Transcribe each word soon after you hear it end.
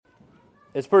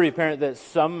It's pretty apparent that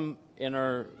some in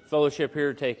our fellowship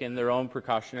here are taking their own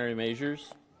precautionary measures.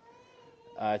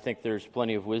 I think there's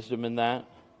plenty of wisdom in that.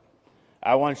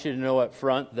 I want you to know up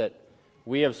front that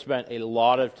we have spent a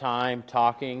lot of time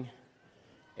talking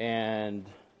and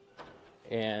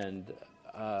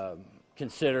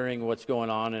considering what's going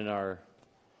on in our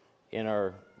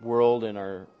world, in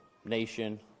our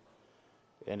nation,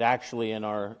 and actually in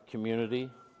our community.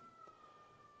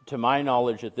 To my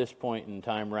knowledge, at this point in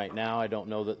time right now, I don't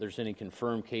know that there's any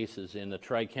confirmed cases in the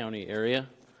Tri-County area,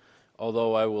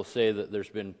 although I will say that there's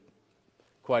been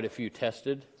quite a few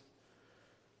tested.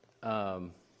 There's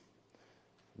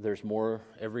more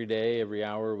every day, every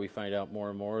hour. We find out more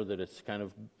and more that it's kind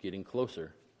of getting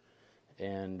closer.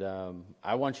 And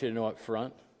I want you to know up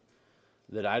front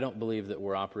that I don't believe that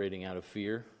we're operating out of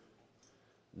fear,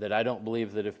 that I don't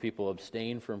believe that if people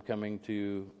abstain from coming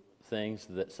to things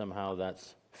that somehow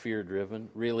that's fear-driven.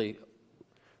 Really,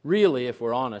 if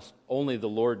we're honest, only the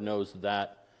Lord knows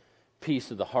that piece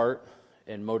of the heart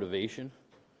and motivation.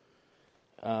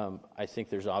 I think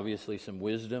there's obviously some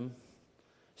wisdom,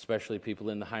 especially people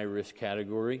in the high-risk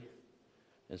category.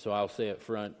 And so I'll say up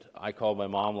front, I called my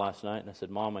mom last night and I said,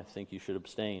 Mom, I think you should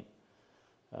abstain.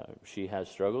 She has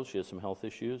struggles. She has some health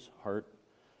issues, heart,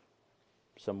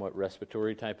 somewhat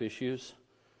respiratory type issues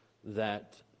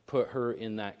that put her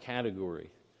in that category.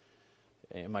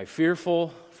 Am I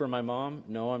fearful for my mom?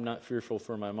 No, I'm not fearful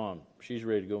for my mom. She's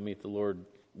ready to go meet the Lord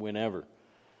whenever.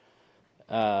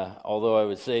 Although I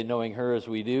would say, knowing her as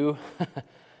we do,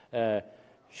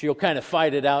 she'll kind of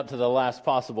fight it out to the last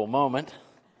possible moment,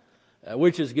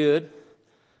 which is good.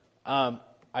 I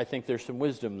think there's some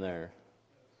wisdom there.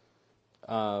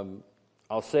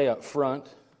 I'll say up front,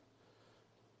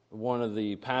 one of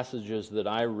the passages that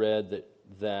I read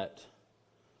that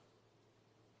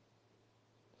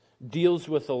deals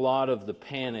with a lot of the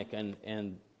panic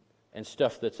and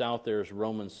stuff that's out there is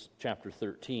Romans chapter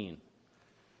 13.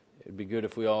 It'd be good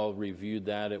if we all reviewed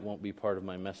that. It won't be part of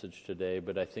my message today,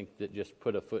 but I think that just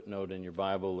put a footnote in your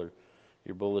Bible or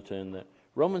your bulletin that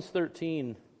Romans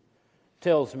 13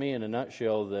 tells me in a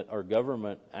nutshell that our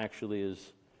government actually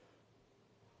is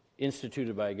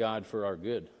instituted by God for our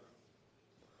good.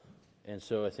 And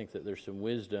so I think that there's some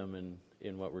wisdom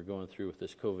in what we're going through with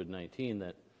this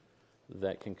COVID-19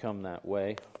 that can come that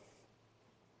way.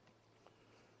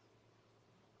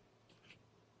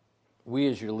 We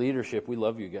as your leadership, we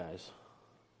love you guys.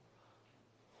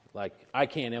 Like, I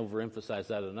can't overemphasize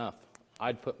that enough.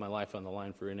 I'd put my life on the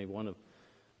line for any one of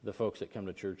the folks that come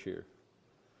to church here.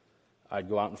 I'd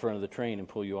go out in front of the train and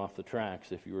pull you off the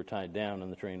tracks if you were tied down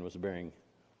and the train was bearing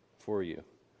for you.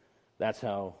 That's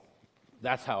how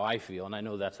I feel, and I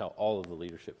know that's how all of the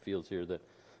leadership feels here, that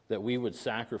we would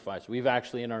sacrifice. We've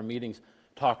actually in our meetings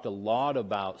talked a lot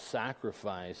about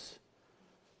sacrifice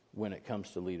when it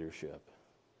comes to leadership.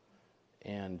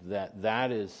 And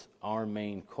that is our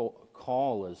main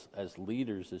call as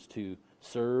leaders, is to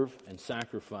serve and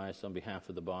sacrifice on behalf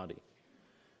of the body.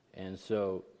 And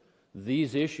so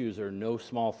these issues are no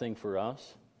small thing for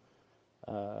us.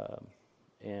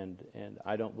 And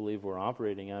I don't believe we're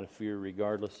operating out of fear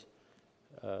regardless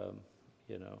of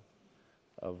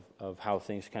how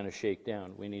things kind of shake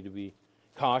down. We need to be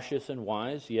cautious and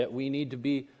wise, yet we need to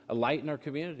be a light in our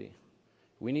community.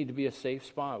 We need to be a safe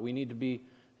spot. We need to be,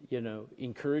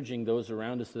 encouraging those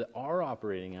around us that are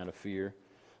operating out of fear,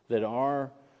 that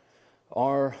are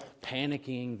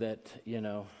panicking, that,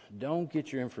 don't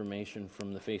get your information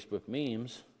from the Facebook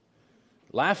memes.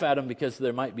 Laugh at them because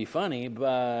they might be funny,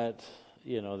 but,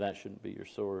 that shouldn't be your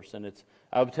source. And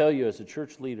I'll tell you, as a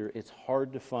church leader, it's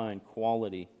hard to find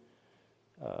quality,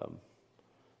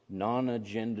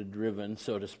 non-agenda driven,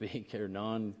 so to speak, or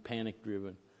non-panic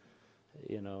driven,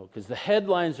 because the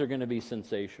headlines are going to be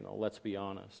sensational, let's be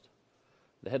honest.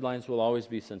 The headlines will always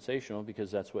be sensational because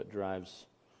that's what drives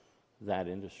that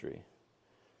industry.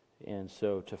 And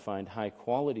so to find high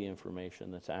quality information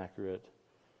that's accurate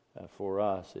for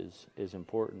us is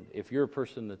important. If you're a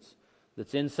person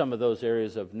that's in some of those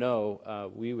areas of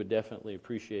no, we would definitely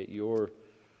appreciate your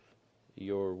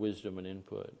wisdom and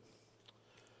input.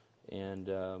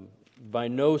 And by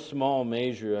no small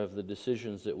measure of the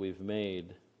decisions that we've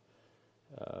made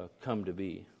come to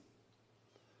be.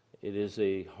 It is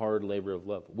a hard labor of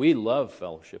love. We love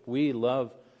fellowship. We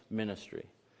love ministry.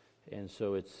 And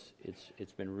so it's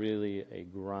been really a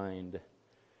grind.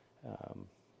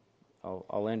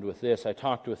 I'll end with this. I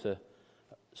talked with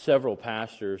several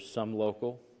pastors, some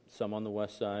local, some on the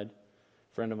west side.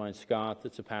 A friend of mine, Scott,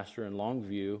 that's a pastor in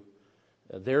Longview.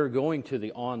 They're going to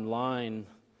the online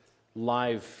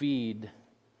live feed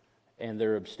and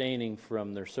they're abstaining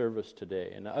from their service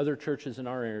today. And other churches in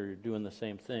our area are doing the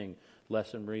same thing.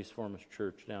 Lesson Reformed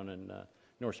Church down in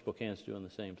North Spokane is doing the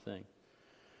same thing.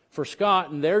 For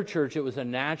Scott and their church, it was a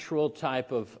natural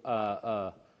type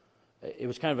of, it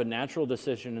was kind of a natural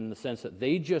decision in the sense that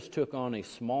they just took on a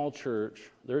small church.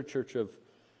 They're a church of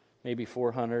maybe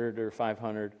 400 or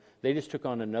 500. They just took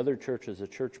on another church as a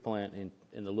church plant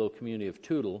in the little community of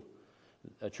Tootle,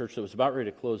 a church that was about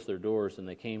ready to close their doors, and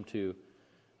they came to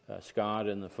Scott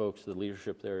and the folks, the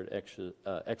leadership there at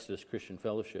Exodus Christian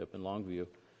Fellowship in Longview,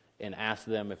 and asked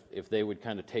them if they would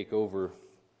kind of take over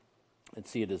and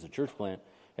see it as a church plant.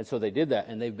 And so they did that,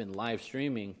 and they've been live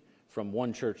streaming from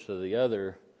one church to the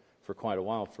other for quite a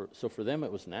while. So for them,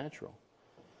 it was natural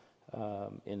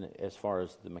as far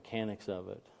as the mechanics of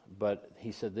it. But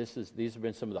he said these have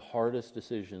been some of the hardest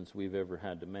decisions we've ever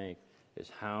had to make, is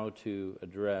how to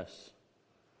address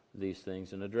these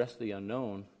things and address the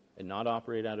unknown and not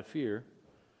operate out of fear,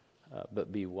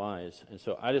 but be wise. And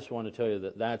so I just want to tell you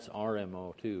that that's our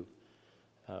MO too.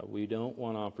 We don't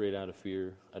want to operate out of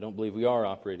fear. I don't believe we are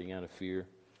operating out of fear,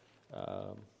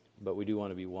 but we do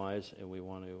want to be wise, and we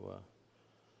want to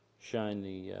shine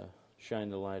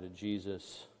the light of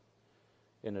Jesus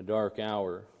in a dark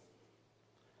hour,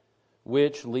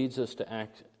 which leads us to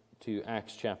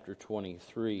Acts chapter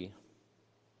 23.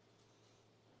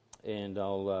 And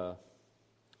I'll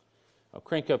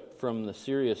crank up from the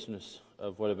seriousness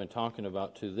of what I've been talking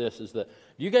about to this, is that,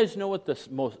 do you guys know what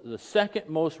the second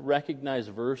most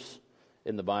recognized verse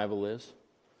in the Bible is?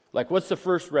 Like, what's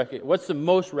the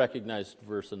most recognized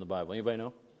verse in the Bible? Anybody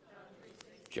know?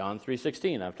 John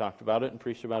 3:16. I've talked about it and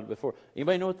preached about it before.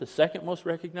 Anybody know what the second most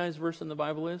recognized verse in the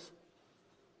Bible is?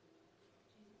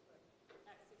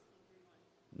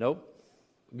 Nope.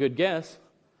 Good guess.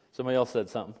 Somebody else said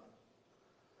something.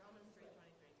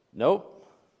 Nope.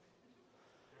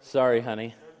 Sorry,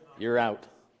 honey. You're out.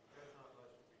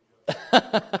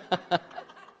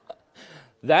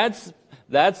 That's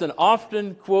an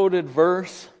often quoted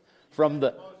verse from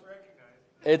the...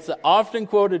 It's an often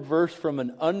quoted verse from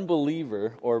an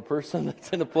unbeliever or a person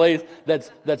that's in a place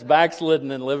that's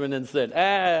backslidden and living in sin.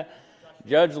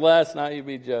 Judge less, not you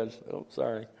be judged. Oh,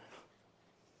 sorry.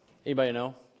 Anybody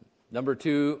know? Number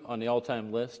 2 on the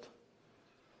all-time list.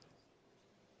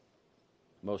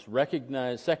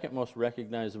 Second most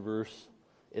recognized verse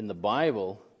in the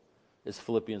Bible is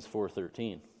Philippians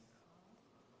 4:13.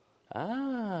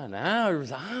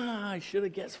 I should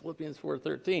have guessed Philippians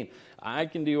 4:13. I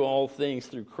can do all things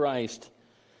through Christ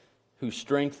who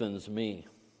strengthens me.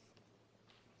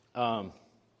 I'm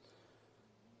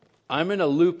going to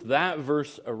loop that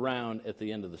verse around at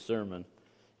the end of the sermon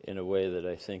in a way that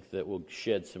I think that will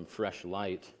shed some fresh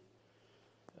light.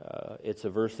 It's a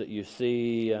verse that you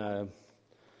see,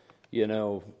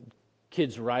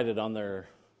 kids write it on their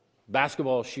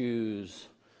basketball shoes,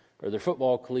 or their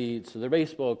football cleats, or their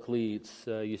baseball cleats.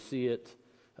 You see it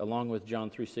along with John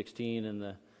 3:16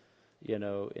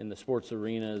 in the sports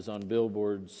arenas on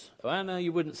billboards. Well, no,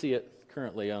 you wouldn't see it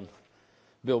currently on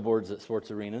billboards at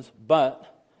sports arenas,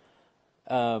 but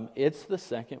it's the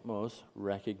second most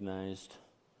recognized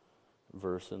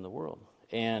verse in the world,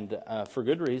 and for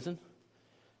good reason.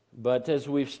 But as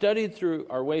we've studied through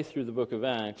our way through the book of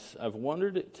Acts, I've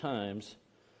wondered at times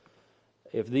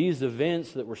if these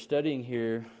events that we're studying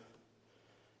here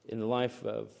in the life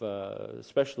of,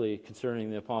 especially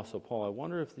concerning the Apostle Paul, I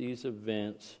wonder if these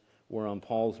events were on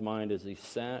Paul's mind as he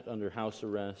sat under house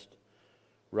arrest,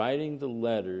 writing the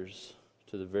letters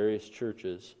to the various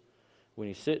churches. When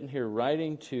he's sitting here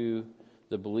writing to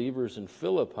the believers in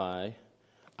Philippi,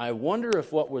 I wonder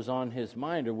if what was on his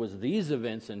mind, or was these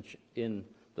events in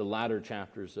the latter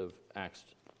chapters of Acts,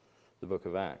 the book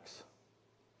of Acts.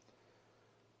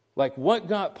 Like, what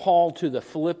got Paul to the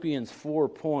Philippians 4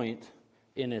 point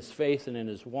in his faith and in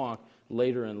his walk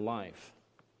later in life?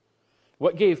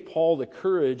 What gave Paul the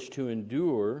courage to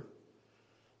endure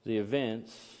the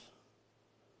events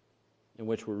in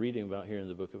which we're reading about here in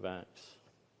the book of Acts?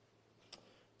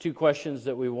 2 questions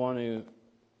that we want to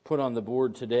put on the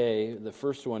board today. The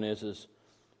first one is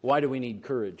why do we need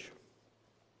courage?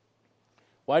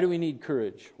 Why do we need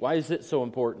courage? Why is it so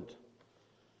important?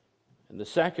 And the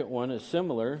second one is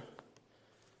similar,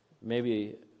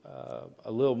 maybe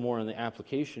a little more in the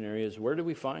application area, is where do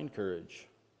we find courage?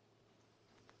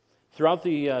 Throughout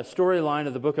the storyline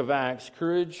of the book of Acts,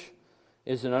 courage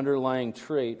is an underlying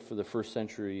trait for the first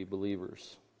century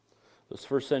believers. Those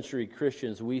first century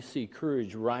Christians, we see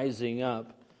courage rising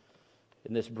up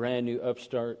in this brand new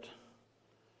upstart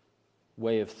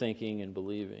way of thinking and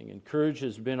believing. And courage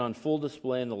has been on full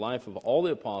display in the life of all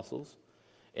the apostles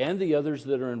and the others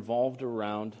that are involved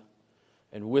around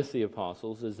and with the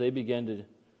apostles as they began to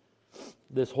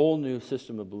this whole new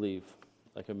system of belief,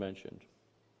 like I mentioned,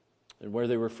 and where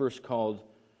they were first called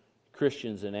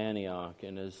Christians in Antioch,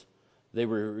 and as they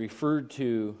were referred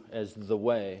to as the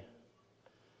Way.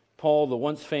 Paul, the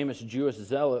once famous Jewish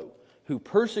zealot who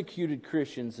persecuted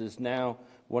Christians, is now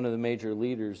one of the major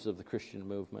leaders of the Christian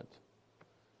movement,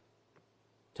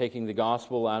 taking the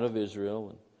gospel out of Israel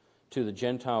and to the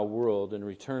Gentile world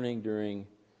and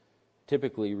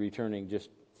typically returning just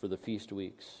for the feast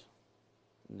weeks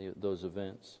and those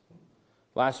events.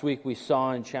 Last week we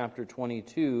saw in chapter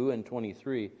 22 and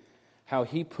 23 how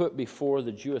he put before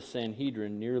the Jewish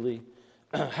Sanhedrin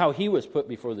how he was put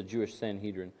before the Jewish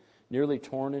Sanhedrin, nearly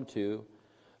torn in two,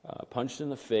 punched in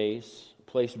the face,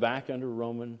 placed back under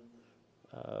Roman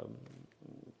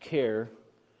care,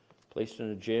 placed in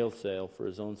a jail cell for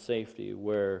his own safety,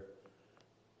 where,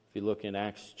 if you look in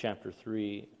Acts chapter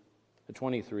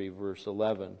 23, verse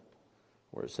 11,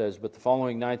 where it says, "But the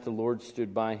following night the Lord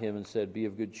stood by him and said, 'Be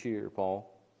of good cheer, Paul,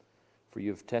 for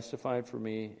you have testified for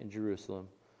me in Jerusalem,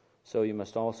 so you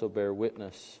must also bear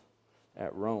witness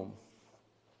at Rome.'"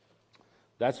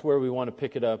 That's where we want to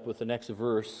pick it up with the next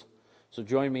verse. So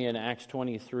join me in Acts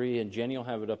 23, and Jenny will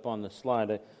have it up on the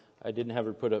slide. I didn't have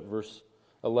her put up verse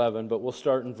 11, but we'll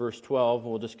start in verse 12,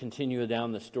 and we'll just continue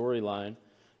down the storyline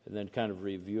and then kind of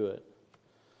review it.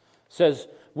 It says,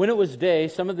 "When it was day,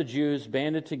 some of the Jews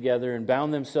banded together and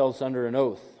bound themselves under an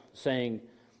oath, saying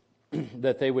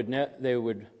that they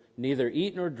would neither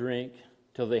eat nor drink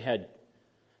till they had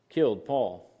killed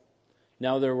Paul.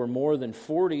 Now there were more than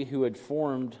 40 who had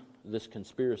formed this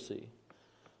conspiracy.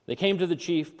 They came to the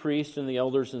chief priest and the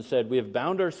elders and said, 'We have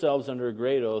bound ourselves under a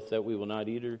great oath that we will not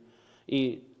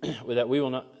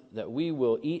that we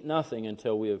will eat nothing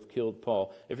until we have killed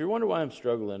Paul.'" If you're wondering why I'm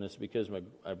struggling, it's because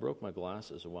I broke my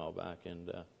glasses a while back,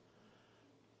 and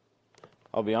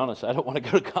I'll be honest, I don't want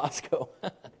to go to Costco.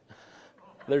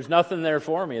 There's nothing there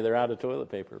for me. They're out of toilet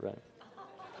paper, right?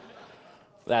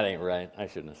 That ain't right. I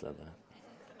shouldn't have said that.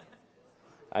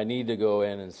 I need to go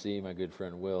in and see my good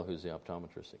friend Will, who's the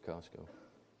optometrist at Costco.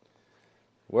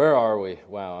 Where are we?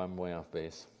 Wow, I'm way off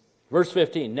base. Verse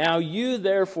 15, "Now you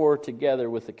therefore together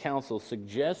with the council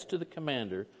suggest to the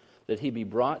commander that he be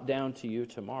brought down to you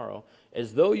tomorrow,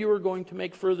 as though you were going to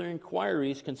make further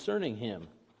inquiries concerning him.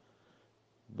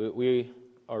 But we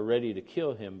are ready to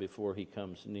kill him before he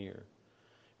comes near."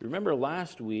 Remember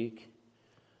last week,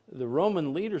 the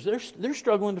Roman leaders, they're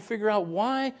struggling to figure out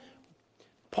why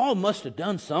Paul must have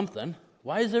done something.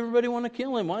 Why does everybody want to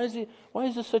kill him? Why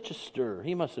is this such a stir?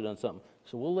 He must have done something.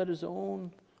 So we'll let his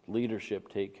own leadership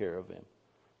take care of him.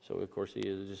 So, of course, he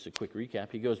is just a quick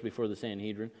recap. He goes before the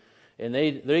Sanhedrin, and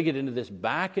they get into this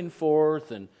back and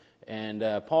forth, and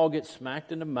Paul gets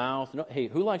smacked in the mouth. No, hey,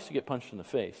 who likes to get punched in the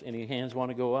face? Any hands want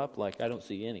to go up? Like, I don't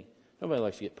see any. Nobody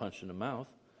likes to get punched in the mouth.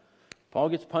 Paul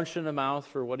gets punched in the mouth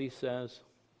for what he says.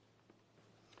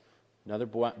 Another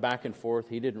back and forth.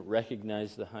 He didn't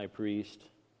recognize the high priest,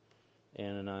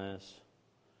 Ananias.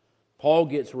 Paul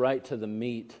gets right to the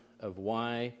meat of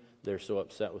why they're so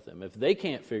upset with him. If they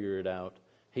can't figure it out,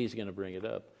 he's going to bring it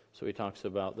up. So he talks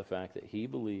about the fact that he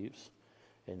believes,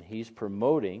 and he's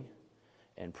promoting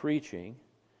and preaching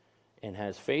and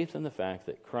has faith in the fact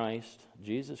that Christ,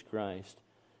 Jesus Christ,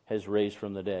 has raised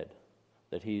from the dead.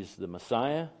 That he's the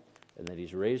Messiah and that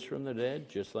he's raised from the dead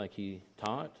just like he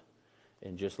taught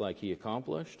and just like he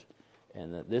accomplished.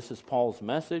 And that this is Paul's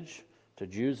message to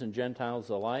Jews and Gentiles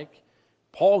alike.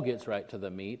 Paul gets right to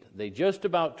the meat. They just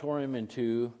about tore him in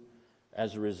two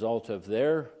as a result of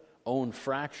their own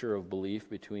fracture of belief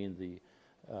between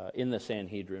in the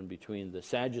Sanhedrin, between the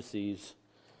Sadducees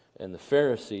and the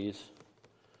Pharisees.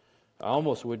 I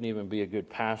almost wouldn't even be a good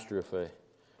pastor if I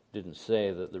didn't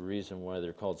say that the reason why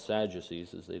they're called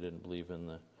Sadducees is they didn't believe in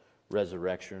the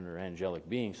resurrection or angelic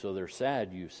beings, so they're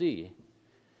sad, you see.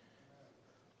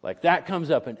 Like that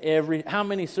comes up in how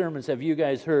many sermons have you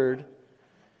guys heard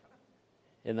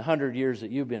in the 100 years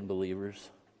that you've been believers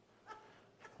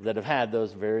that have had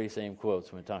those very same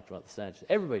quotes when we talked about the Sadducees?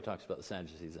 Everybody talks about the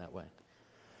Sadducees that way.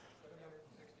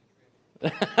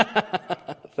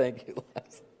 Thank you,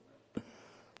 Les.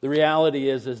 The reality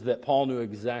is that Paul knew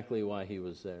exactly why he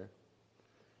was there.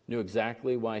 Knew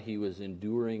exactly why he was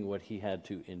enduring what he had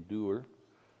to endure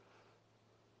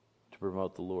to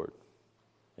promote the Lord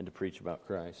and to preach about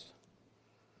Christ.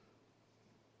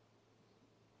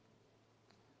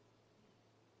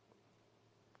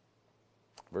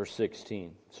 Verse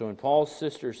 16. So when Paul's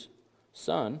sister's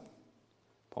son,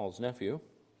 Paul's nephew,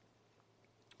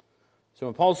 so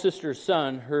when Paul's sister's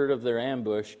son heard of their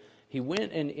ambush, he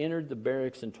went and entered the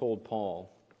barracks and told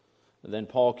Paul. And then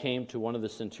Paul came to one of the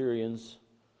centurions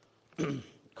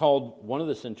called one of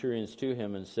the centurions to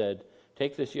him and said,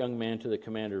 "Take this young man to the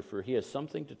commander, for he has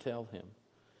something to tell him."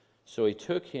 So he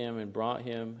took him and brought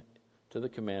him to the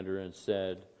commander and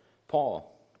said,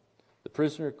 "Paul, the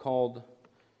prisoner called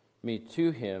me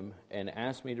to him and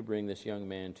asked me to bring this young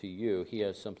man to you. He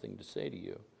has something to say to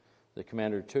you." The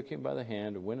commander took him by the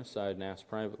hand and went aside and asked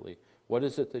privately, "What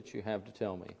is it that you have to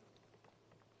tell me?"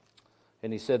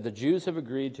 And he said, "The Jews have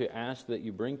agreed to ask that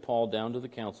you bring Paul down to the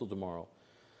council tomorrow,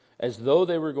 as though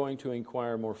they were going to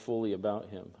inquire more fully about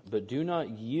him. But do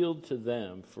not yield to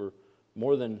them, for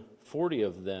more than 40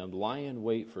 of them lie in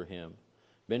wait for him,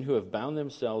 men who have bound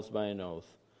themselves by an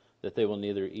oath that they will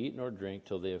neither eat nor drink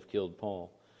till they have killed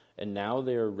Paul. And now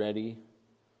they are ready,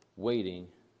 waiting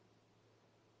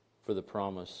for the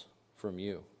promise from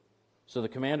you." So the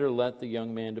commander let the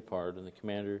young man depart, and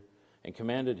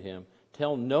commanded him,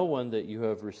 "Tell no one that you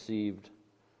have received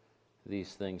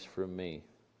these things from me."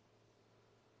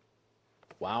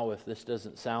 Wow, if this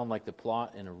doesn't sound like the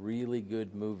plot in a really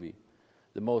good movie.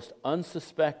 The most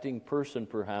unsuspecting person,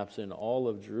 perhaps, in all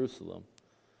of Jerusalem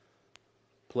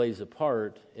plays a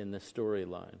part in this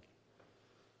storyline.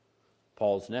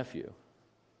 Paul's nephew.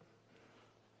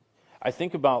 I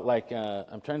think about,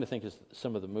 I'm trying to think of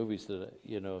some of the movies that,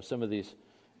 some of these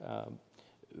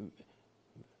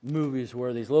movies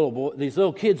where these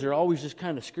little kids are always just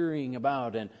kind of scurrying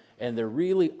about, and they're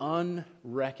really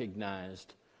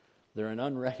unrecognized. They're an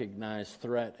unrecognized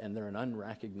threat, and they're an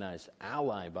unrecognized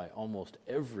ally by almost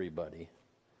everybody.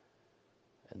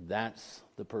 And that's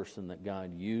the person that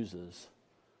God uses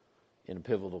in a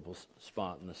pivotal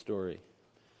spot in the story.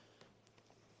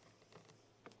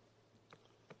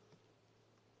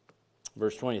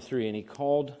 Verse 23, and he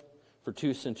called for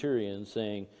 2 centurions,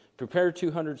 saying, "Prepare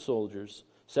 200 soldiers,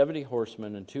 70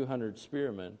 horsemen, and 200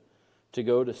 spearmen to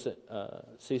go to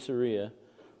Caesarea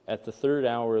at the 3rd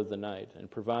hour of the night, and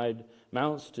provide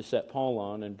mounts to set Paul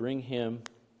on, and bring him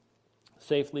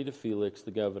safely to Felix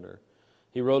the governor."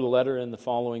 He wrote a letter in the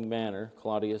following manner: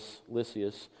 Claudius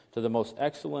Lysias, to the most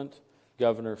excellent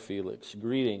governor Felix,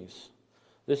 greetings.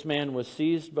 This man was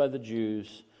seized by the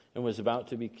Jews and was about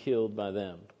to be killed by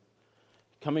them.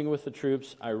 Coming with the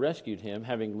troops, I rescued him,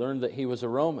 having learned that he was a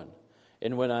Roman.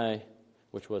 And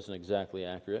which wasn't exactly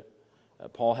accurate,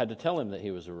 Paul had to tell him that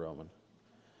he was a Roman.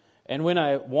 And when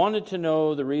I wanted to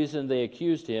know the reason they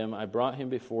accused him, I brought him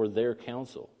before their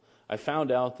council. I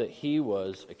found out that he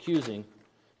was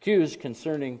accused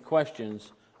concerning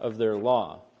questions of their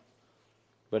law,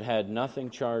 but had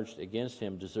nothing charged against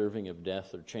him deserving of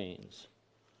death or chains.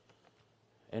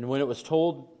 And when it was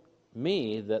told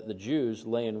me that the Jews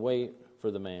lay in wait for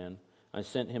the man, I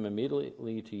sent him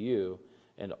immediately to you,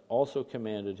 and also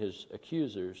commanded his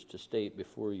accusers to state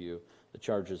before you the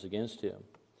charges against him.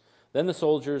 Then the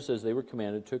soldiers, as they were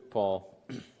commanded, took Paul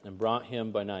and brought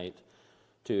him by night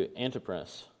to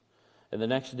Antipras. And the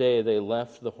next day they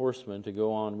left the horsemen to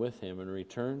go on with him and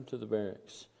returned to the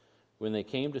barracks. When they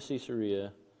came to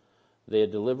Caesarea, they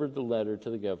had delivered the letter to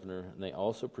the governor, and they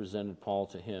also presented Paul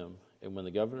to him. And when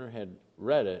the governor had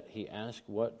read it, he asked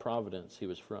what province he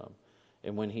was from.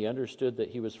 And when he understood that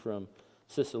he was from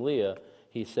Cilicia,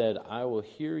 he said, "I will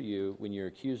hear you when your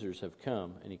accusers have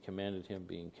come." And he commanded him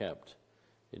being kept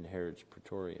in Herod's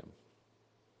praetorium.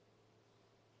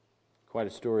 Quite a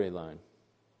storyline.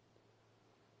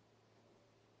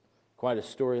 Quite a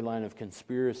storyline of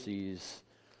conspiracies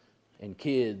and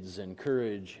kids and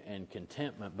courage and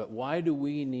contentment. But why do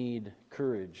we need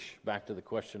courage? Back to the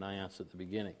question I asked at the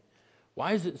beginning.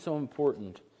 Why is it so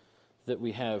important that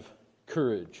we have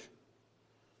courage?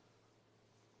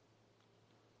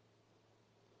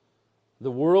 The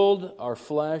world, our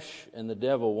flesh, and the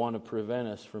devil want to prevent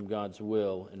us from God's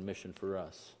will and mission for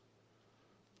us,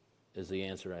 is the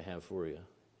answer I have for you.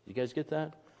 You guys get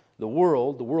that? The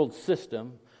world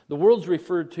system. The world's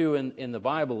referred to in the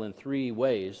Bible in 3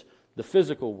 ways. The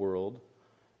physical world,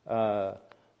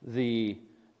 the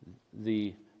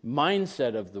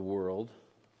mindset of the world,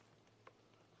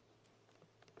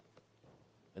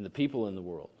 and the people in the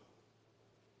world.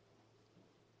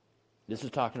 This is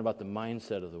talking about the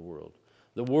mindset of the world.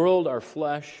 The world, our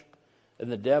flesh,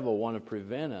 and the devil want to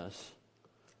prevent us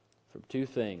from 2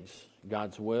 things: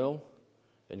 God's will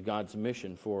and God's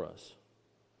mission for us.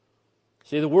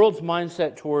 See, the world's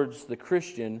mindset towards the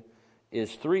Christian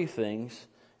is 3 things.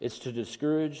 It's to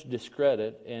discourage,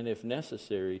 discredit, and if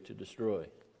necessary, to destroy.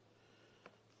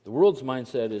 The world's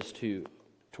mindset is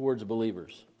towards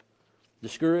believers.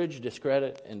 Discourage,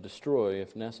 discredit, and destroy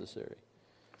if necessary.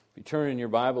 If you turn in your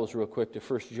Bibles real quick to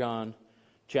 1 John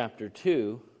chapter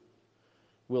 2,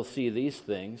 we'll see these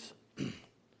things.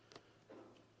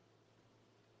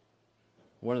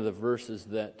 One of the verses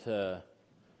that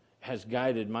has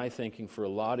guided my thinking for a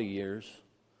lot of years,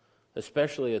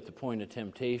 especially at the point of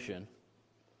temptation.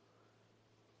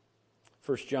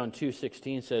 1 John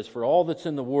 2:16 says, "For all that's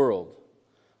in the world,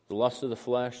 the lust of the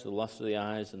flesh, the lust of the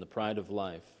eyes, and the pride of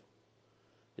life,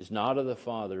 is not of the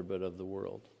Father, but of the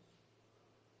world."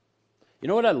 You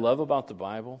know what I love about the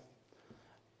Bible?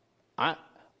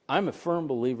 I'm a firm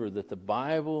believer that the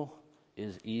Bible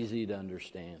is easy to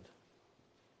understand.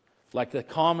 Like the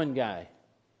common guy.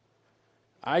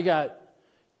 I got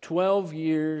 12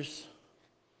 years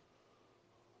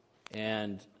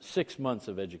and 6 months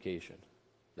of education.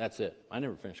 That's it. I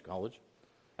never finished college.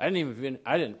 I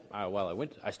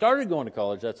started going to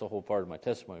college. That's a whole part of my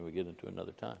testimony we get into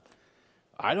another time.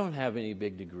 I don't have any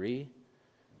big degree.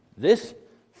 This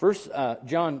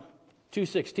John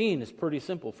 2:16 is pretty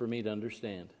simple for me to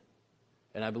understand.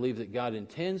 And I believe that God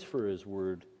intends for His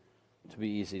Word to be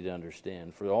easy to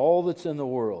understand. For all that's in the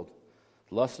world,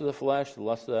 the lust of the flesh, the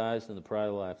lust of the eyes, and the pride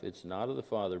of life, it's not of the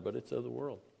Father, but it's of the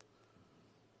world.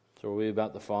 So we're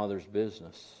about the Father's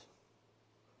business.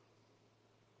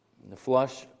 And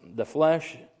the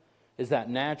flesh is that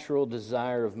natural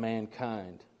desire of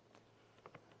mankind.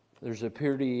 There's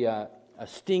a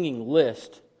stinging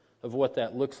list of what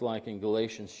that looks like in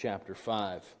Galatians chapter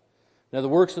 5. Now the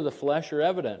works of the flesh are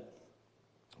evident,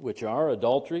 which are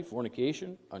adultery,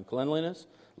 fornication, uncleanliness,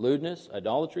 lewdness,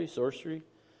 idolatry, sorcery,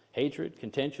 hatred,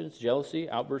 contentions, jealousy,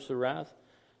 outbursts of wrath,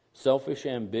 selfish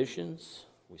ambitions.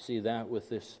 We see that with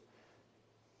this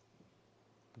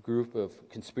group of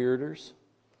conspirators.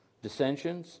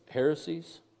 Dissensions,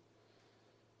 heresies,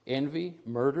 envy,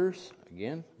 murders,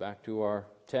 again, back to our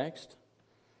text,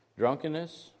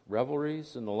 drunkenness,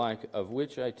 revelries, and the like, of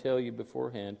which I tell you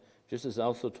beforehand, just as I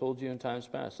also told you in times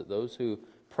past, that those who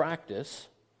practice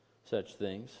such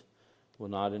things will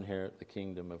not inherit the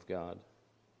kingdom of God.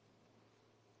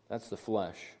 That's the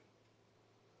flesh.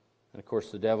 And of course,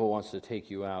 the devil wants to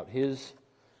take you out.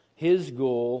 His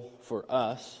goal for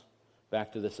us,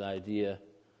 back to this idea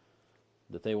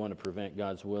that they want to prevent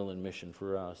God's will and mission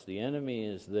for us. The enemy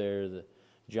is there.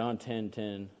 John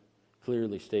 10:10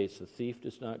 clearly states, "The thief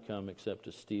does not come except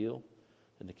to steal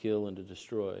and to kill and to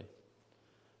destroy."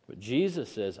 But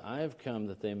Jesus says, "I have come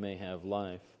that they may have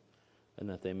life and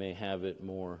that they may have it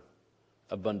more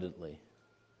abundantly."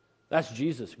 That's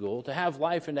Jesus' goal, to have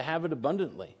life and to have it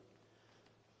abundantly.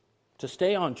 To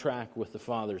stay on track with the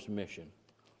Father's mission.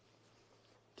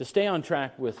 To stay on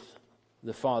track with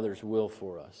the Father's will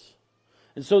for us.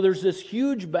 And so there's this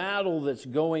huge battle that's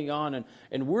going on,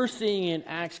 and we're seeing in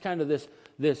Acts kind of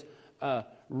this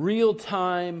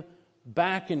real-time,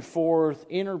 back and forth,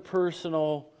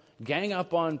 interpersonal, gang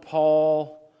up on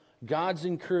Paul. God's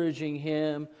encouraging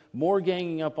him, more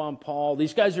ganging up on Paul.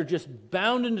 These guys are just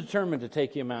bound and determined to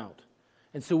take him out.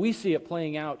 And so we see it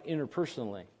playing out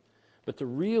interpersonally. But the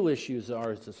real issues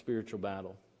it's a spiritual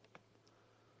battle.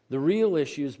 The real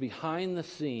issues behind the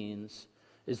scenes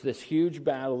is this huge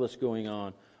battle that's going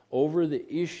on over the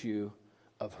issue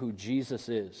of who Jesus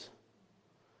is.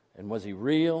 And was He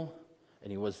real?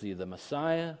 And was He the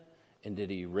Messiah? And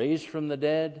did He raise from the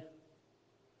dead?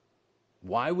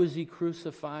 Why was He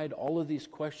crucified? All of these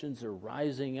questions are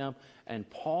rising up. And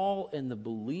Paul and the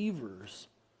believers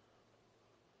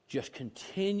just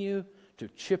continue to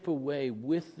chip away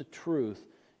with the truth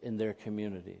in their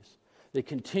communities. They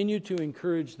continue to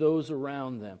encourage those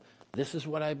around them. This is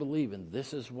what I believe, and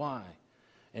this is why.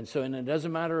 And it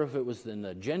doesn't matter if it was in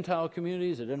the Gentile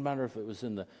communities, it doesn't matter if it was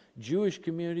in the Jewish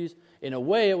communities. In a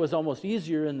way, it was almost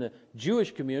easier in the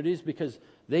Jewish communities because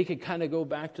they could kind of go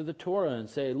back to the Torah and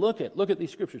say, look at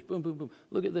these scriptures, boom, boom, boom.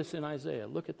 Look at this in Isaiah,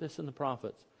 look at this in the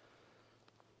prophets.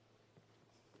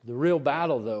 The real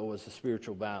battle, though, was the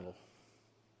spiritual battle.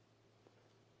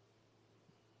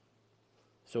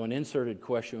 So an inserted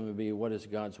question would be, what is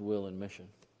God's will and mission?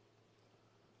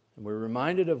 And we're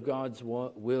reminded of God's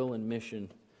will and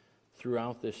mission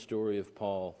throughout this story of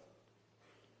Paul.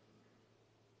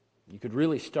 You could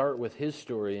really start with his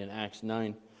story in Acts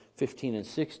 9:15 and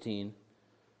 16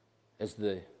 as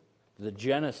the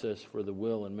genesis for the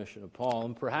will and mission of Paul.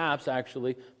 And perhaps,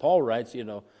 actually, Paul writes,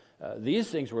 these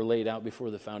things were laid out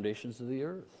before the foundations of the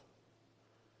earth.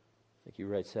 I think he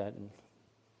writes that in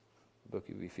the book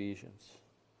of Ephesians.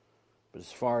 But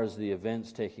as far as the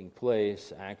events taking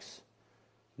place, Acts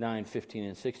 9:15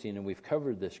 and 16, and we've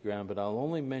covered this ground, but I'll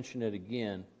only mention it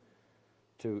again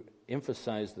to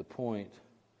emphasize the point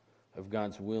of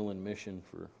God's will and mission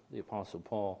for the Apostle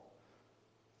Paul.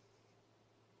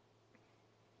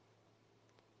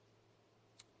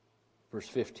 Verse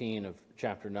 15 of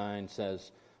chapter 9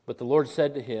 says, "But the Lord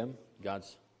said to him,"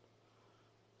 God's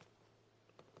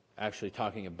actually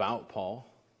talking about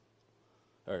Paul,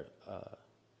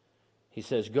 He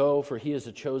says, "Go, for he is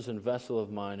a chosen vessel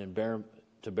of mine and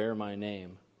to bear my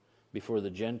name before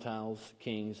the Gentiles,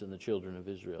 kings, and the children of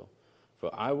Israel. For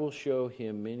I will show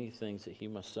him many things that he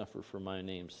must suffer for my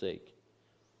name's sake."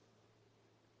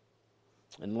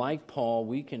 And like Paul,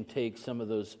 we can take some of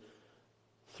those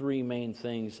three main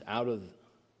things out of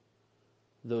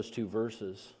those two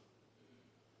verses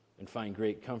and find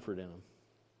great comfort in them.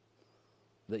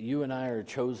 That you and I are a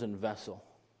chosen vessel.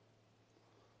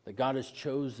 That God has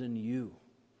chosen you.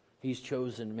 He's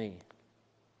chosen me.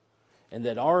 And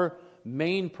that our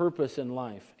main purpose in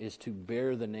life is to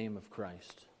bear the name of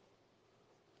Christ.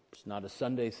 It's not a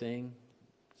Sunday thing.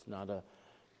 It's not a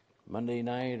Monday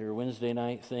night or Wednesday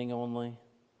night thing only.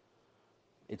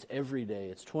 It's every day.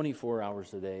 It's 24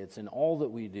 hours a day. It's in all that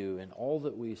we do and all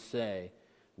that we say.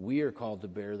 We are called to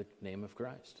bear the name of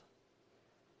Christ.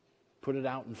 Put it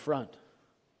out in front.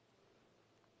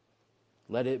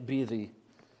 Let it be the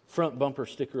front bumper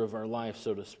sticker of our life,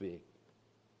 so to speak.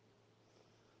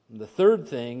 And the third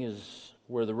thing is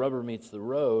where the rubber meets the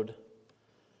road.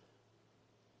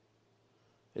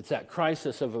 It's that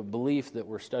crisis of a belief that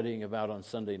we're studying about on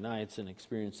Sunday nights and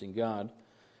experiencing God.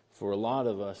 For a lot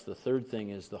of us, the third thing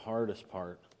is the hardest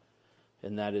part,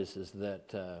 and that is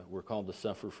that we're called to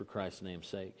suffer for Christ's name's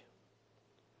sake.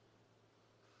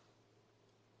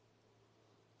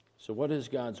 So what is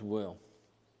God's will?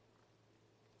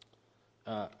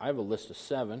 I have a list of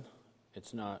 7.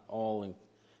 It's not all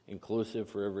inclusive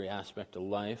for every aspect of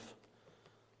life.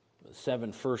 The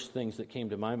 7 first things that came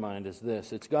to my mind is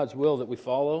this. It's God's will that we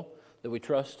follow, that we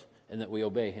trust, and that we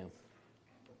obey Him.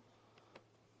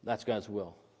 That's God's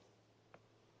will.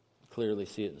 Clearly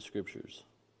see it in the Scriptures.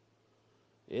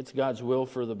 It's God's will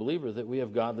for the believer that we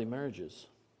have godly marriages.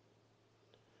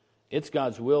 It's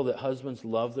God's will that husbands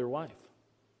love their wife.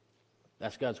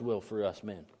 That's God's will for us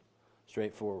men.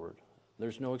 Straightforward.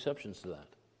 There's no exceptions to that.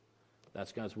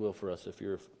 That's God's will for us if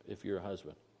you're a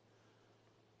husband.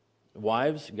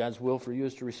 Wives, God's will for you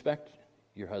is to respect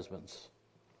your husbands.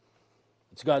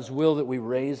 It's God's will that we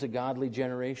raise a godly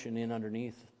generation in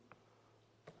underneath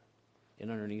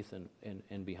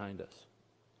and behind us.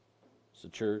 It's the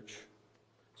church.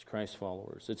 It's Christ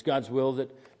followers. It's God's will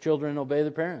that children obey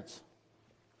their parents.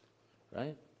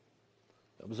 Right?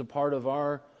 That was a part of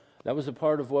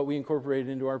what we incorporated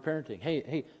into our parenting.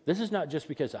 Hey, this is not just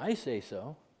because I say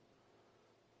so.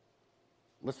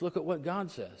 Let's look at what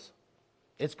God says.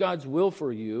 It's God's will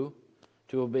for you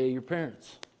to obey your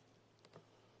parents.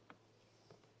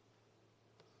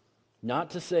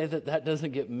 Not to say that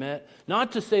doesn't get met.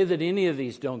 Not to say that any of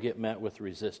these don't get met with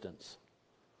resistance.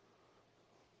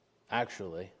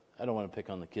 Actually, I don't want to pick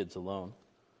on the kids alone.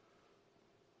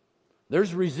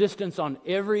 There's resistance on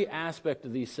every aspect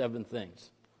of these 7 things.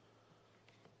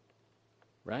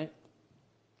 Right?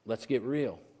 Let's get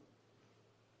real.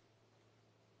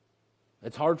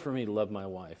 It's hard for me to love my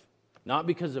wife. Not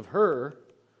because of her,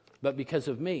 but because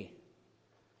of me.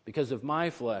 Because of my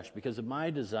flesh, because of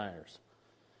my desires.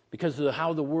 Because of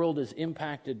how the world has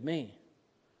impacted me.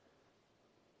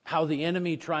 How the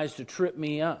enemy tries to trip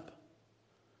me up.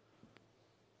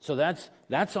 So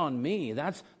that's on me.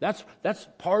 That's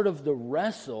part of the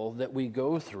wrestle that we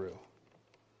go through.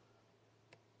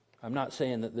 I'm not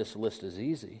saying that this list is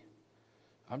easy.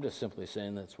 I'm just simply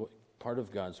saying that's what part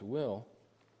of God's will.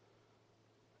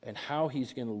 And how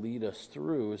He's going to lead us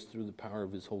through is through the power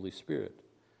of His Holy Spirit.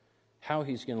 How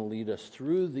He's going to lead us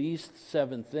through these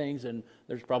 7 things, and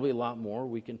there's probably a lot more.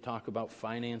 We can talk about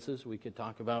finances. We could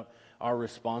talk about our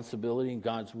responsibility and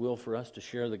God's will for us to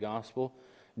share the gospel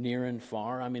near and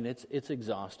far. I mean, it's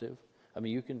exhaustive. I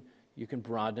mean, you can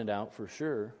broaden it out for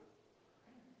sure.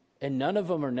 And none of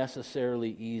them are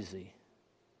necessarily easy.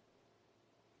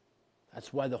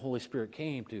 That's why the Holy Spirit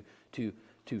came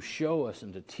to show us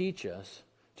and to teach us,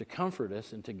 to comfort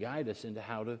us and to guide us into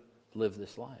how to live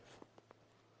this life.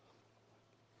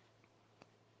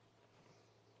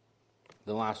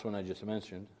 The last one I just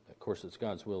mentioned, of course, it's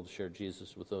God's will to share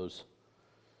Jesus with those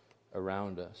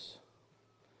around us.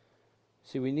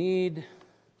 See, we need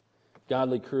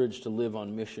godly courage to live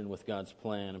on mission with God's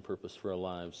plan and purpose for our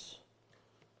lives,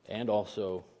 and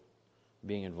also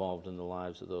being involved in the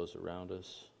lives of those around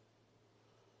us.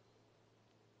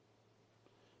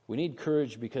 We need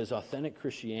courage because authentic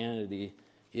Christianity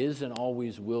is and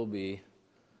always will be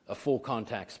a full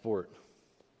contact sport.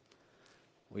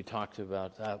 We talked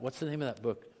about, what's the name of that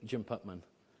book, Jim Putman?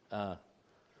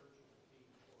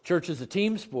 Church is a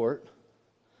team sport.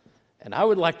 And I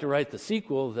would like to write the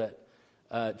sequel that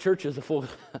church is a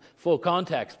full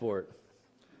contact sport.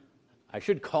 I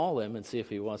should call him and see if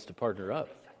he wants to partner up.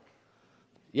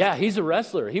 Yeah, he's a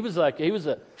wrestler. He was like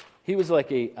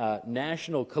a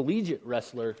national collegiate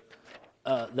wrestler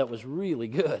that was really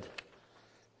good.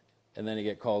 And then he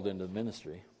got called into the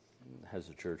ministry. Has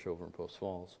a church over in Post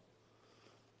Falls.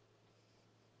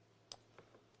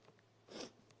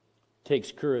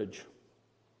 Takes courage.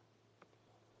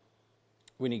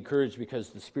 We need courage because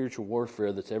the spiritual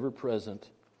warfare that's ever present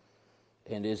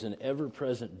and is an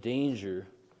ever-present danger,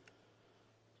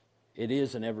 it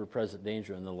is an ever-present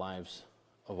danger in the lives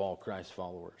of all Christ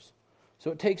followers.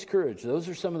 So it takes courage. Those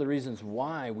are some of the reasons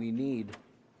why we need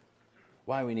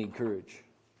courage.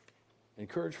 And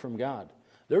courage from God.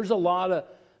 There's a lot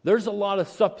of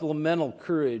supplemental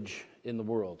courage in the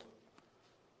world.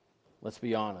 Let's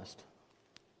be honest.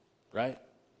 Right?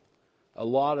 A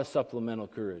lot of supplemental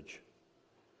courage.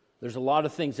 There's a lot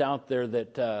of things out there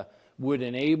that would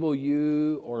enable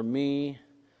you or me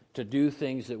to do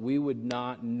things that we would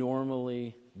not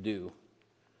normally do,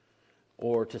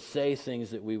 or to say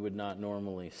things that we would not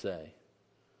normally say.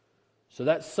 So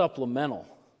that's supplemental.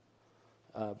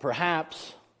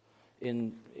 Perhaps,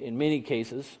 in many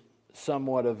cases,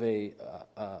 somewhat of a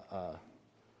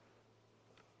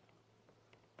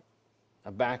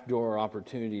backdoor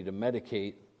opportunity to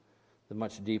medicate the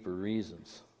much deeper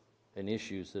reasons and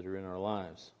issues that are in our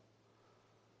lives.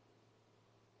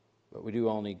 But we do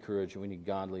all need courage, and we need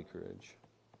godly courage.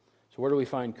 So where do we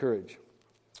find courage?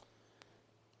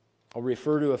 I'll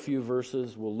refer to a few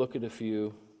verses. We'll look at a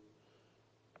few.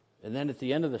 And then at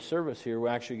the end of the service here, we're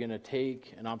actually going to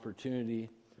take an opportunity.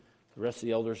 The rest of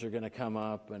the elders are going to come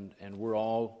up, and we're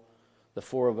all, the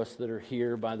four of us that are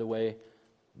here, by the way.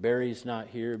 Barry's not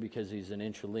here because he's in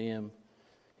Inchelium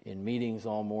in meetings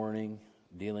all morning,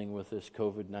 dealing with this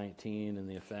COVID-19 and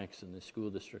the effects in the school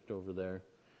district over there.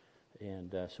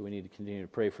 And so we need to continue to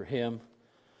pray for him.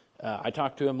 I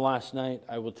talked to him last night.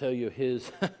 I will tell you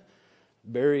his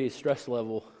Barry's stress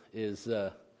level is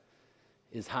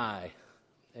high,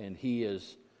 and he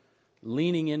is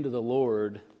leaning into the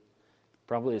Lord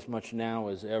probably as much now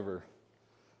as ever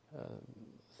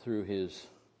through his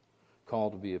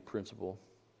call to be a principal.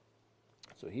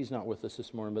 So he's not with us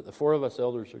this morning, but the four of us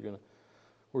elders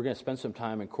we're going to spend some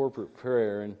time in corporate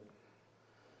prayer and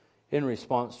in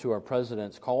response to our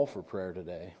president's call for prayer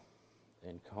today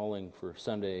and calling for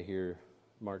Sunday here,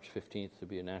 March 15th, to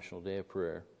be a national day of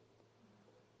prayer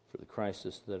for the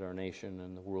crisis that our nation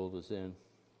and the world is in.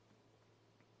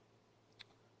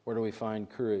 Where do we find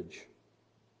courage?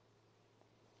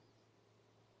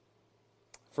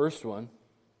 First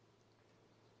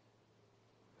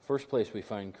place we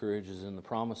find courage is in the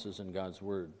promises in God's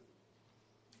Word.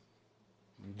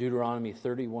 Deuteronomy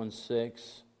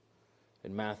 31:6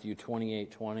 and Matthew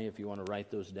 28:20, if you want to write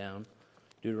those down.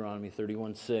 Deuteronomy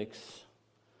 31:6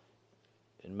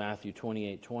 and Matthew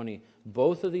 28:20.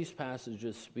 Both of these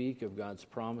passages speak of God's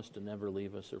promise to never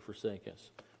leave us or forsake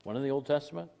us. One in the Old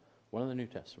Testament, one in the New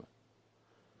Testament.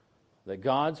 That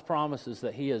God's promise is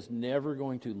that He is never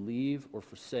going to leave or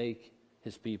forsake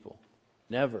His people.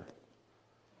 Never.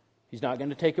 He's not going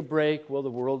to take a break while the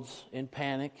world's in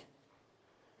panic.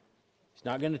 He's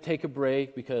not going to take a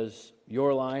break because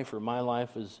your life or my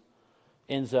life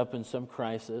ends up in some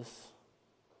crisis.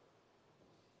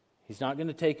 He's not going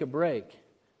to take a break.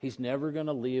 He's never going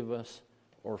to leave us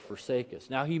or forsake us.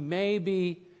 Now, He may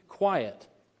be quiet.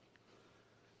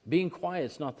 Being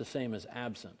quiet is not the same as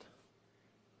absent.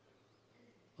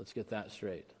 Let's get that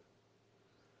straight.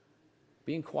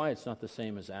 Being quiet is not the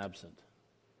same as absent.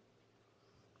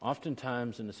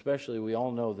 Oftentimes, and especially, we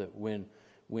all know that when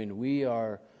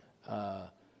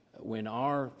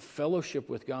our fellowship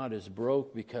with God is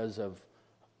broke because of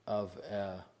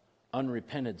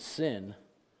unrepented sin,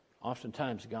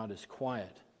 oftentimes God is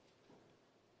quiet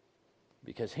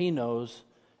because He knows,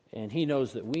 and He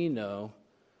knows that we know,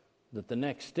 that the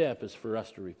next step is for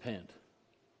us to repent.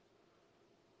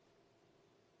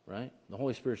 Right? The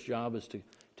Holy Spirit's job is to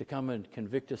come and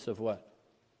convict us of what?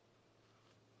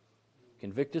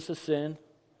 Convict us of sin,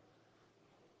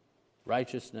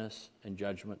 righteousness, and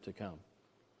judgment to come.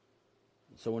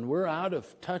 So when we're out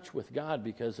of touch with God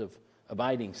because of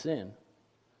abiding sin,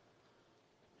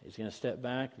 He's going to step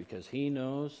back because He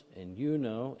knows, and you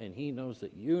know, and He knows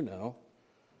that you know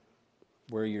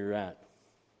where you're at,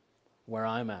 where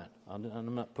I'm at.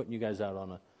 I'm not putting you guys out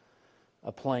on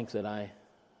a plank that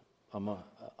I'm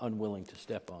unwilling to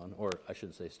step on, or I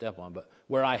shouldn't say step on, but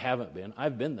where I haven't been.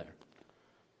 I've been there.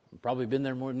 I've probably been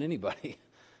there more than anybody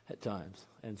at times.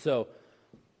 And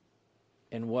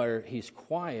where He's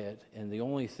quiet, and the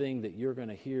only thing that you're going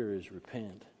to hear is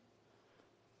repent.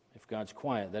 If God's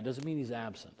quiet, that doesn't mean He's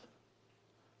absent,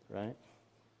 right?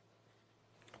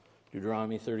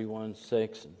 Deuteronomy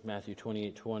 31:6 and Matthew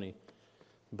 28:20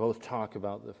 both talk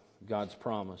about God's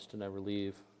promise to never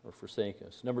leave or forsake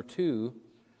us. Number two,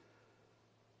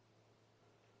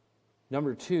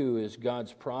 Number two is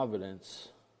God's providence.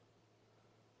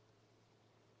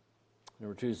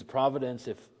 Number two is the providence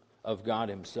of God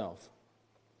himself.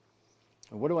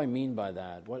 And what do I mean by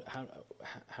that?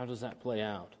 How does that play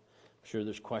out? I'm sure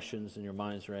there's questions in your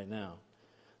minds right now.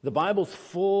 The Bible's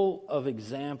full of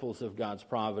examples of God's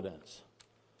providence.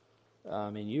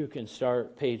 And you can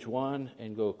start page 1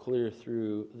 and go clear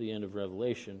through the end of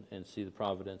Revelation and see the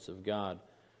providence of God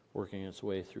working its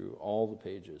way through all the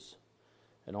pages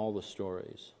and all the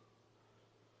stories.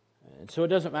 And so it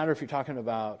doesn't matter if you're talking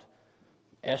about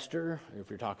Esther, if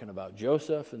you're talking about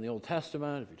Joseph in the Old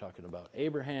Testament, if you're talking about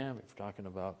Abraham, if you're talking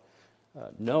about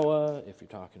Noah, if you're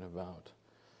talking about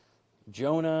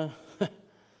Jonah.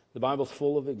 The Bible's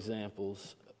full of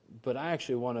examples, but I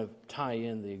actually want to tie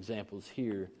in the examples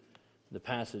here, the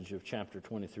passage of chapter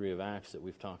 23 of Acts that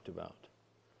we've talked about.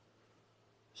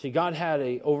 See, God had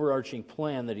an overarching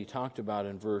plan that he talked about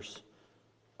in verse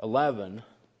 11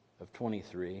 of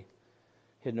 23. He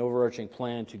had an overarching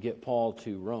plan to get Paul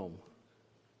to Rome.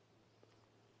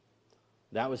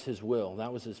 That was his will.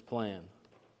 That was his plan.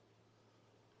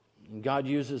 And God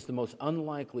uses the most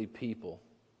unlikely people.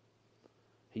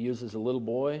 He uses a little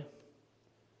boy,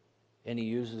 and he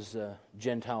uses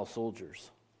Gentile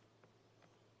soldiers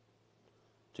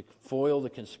to foil the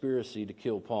conspiracy to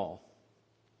kill Paul.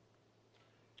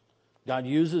 God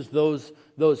uses those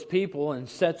people and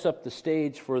sets up the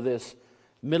stage for this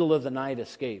middle-of-the-night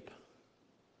escape.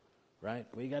 Right?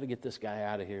 We got to get this guy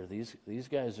out of here. These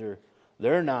guys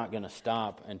they're not going to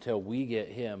stop until we get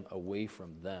him away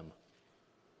from them.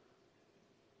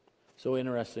 So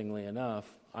interestingly enough,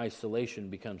 isolation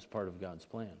becomes part of God's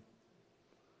plan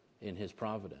in his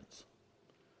providence.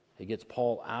 He gets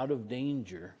Paul out of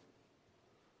danger.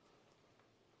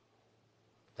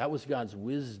 That was God's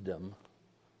wisdom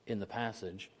in the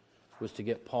passage, was to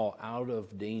get Paul out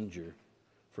of danger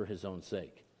for his own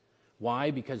sake.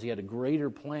 Why? Because he had a greater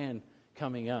plan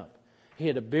coming up. He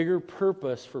had a bigger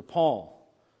purpose for Paul.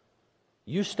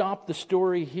 You stop the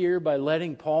story here by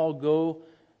letting Paul go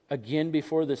again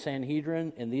before the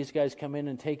Sanhedrin, and these guys come in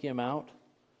and take him out.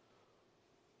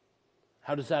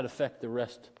 How does that affect the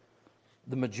rest?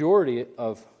 The majority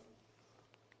of...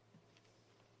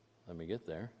 Let me get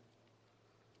there.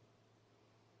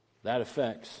 That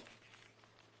affects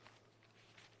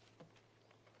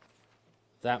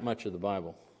that much of the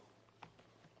Bible.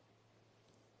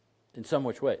 In some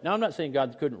which way. Now, I'm not saying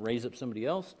God couldn't raise up somebody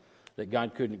else, that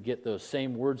God couldn't get those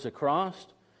same words across.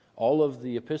 All of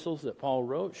the epistles that Paul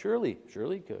wrote, surely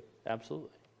he could. Absolutely.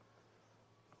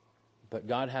 But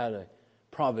God had a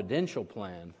providential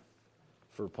plan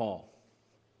for Paul.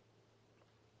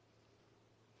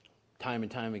 Time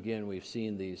and time again, we've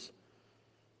seen these,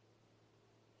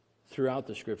 throughout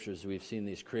the Scriptures, we've seen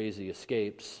these crazy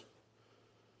escapes.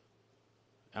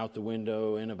 Out the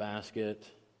window, in a basket,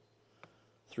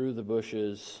 through the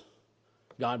bushes,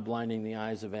 God blinding the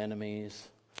eyes of enemies.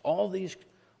 All these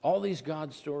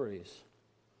God stories.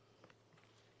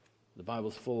 The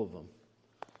Bible's full of them.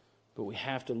 But we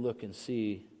have to look and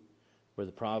see where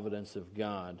the providence of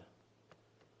God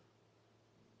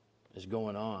is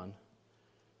going on,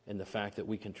 and the fact that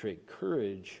we can take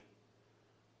courage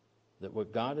that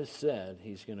what God has said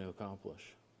he's going to accomplish.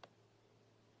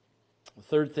 The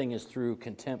third thing is through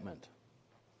contentment.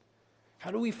 How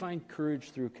do we find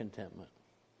courage through contentment?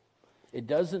 It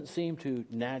doesn't seem to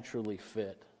naturally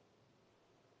fit.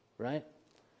 Right?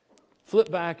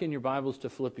 Flip back in your Bibles to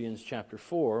Philippians chapter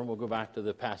 4, and we'll go back to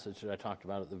the passage that I talked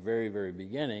about at the very, very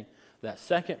beginning. That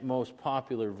second most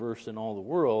popular verse in all the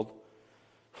world,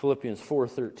 Philippians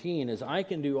 4:13, is, I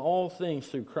can do all things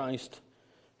through Christ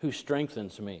who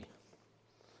strengthens me.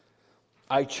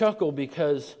 I chuckle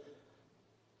because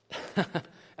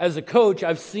as a coach,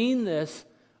 I've seen this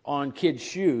on kids'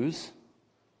 shoes,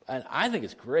 and I think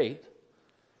it's great.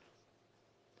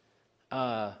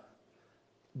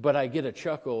 But I get a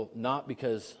chuckle not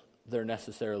because they're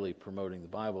necessarily promoting the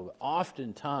Bible, but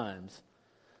oftentimes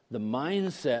the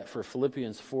mindset for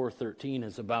Philippians 4:13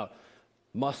 is about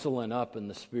muscling up in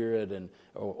the spirit, and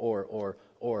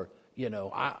or you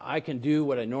know, I can do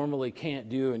what I normally can't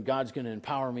do, and God's going to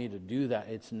empower me to do that.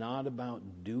 It's not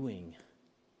about doing.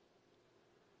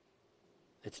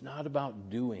 It's not about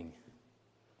doing.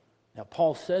 Now,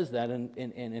 Paul says that, and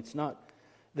it's not.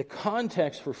 The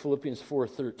context for Philippians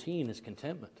 4:13 is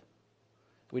contentment.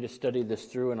 We just studied this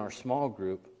through in our small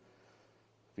group.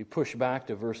 If you push back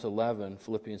to verse 11,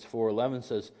 Philippians 4:11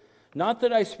 says, not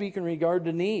that I speak in regard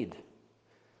to need.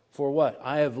 For what?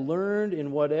 I have learned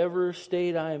in whatever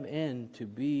state I am in to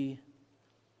be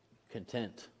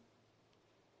content.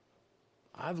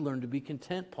 I've learned to be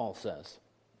content, Paul says.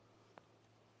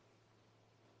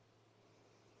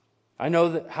 I know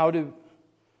that how to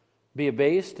be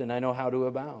abased, and I know how to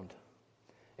abound.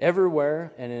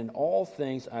 Everywhere and in all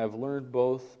things I have learned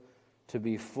both to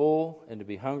be full and to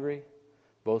be hungry,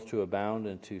 both to abound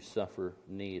and to suffer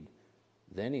need.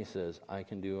 Then he says, I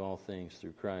can do all things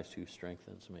through Christ who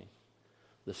strengthens me.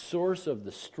 The source of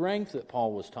the strength that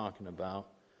Paul was talking about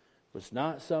was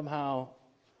not somehow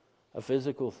a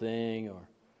physical thing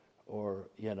or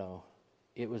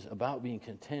it was about being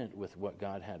content with what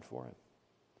God had for him,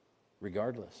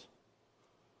 regardless.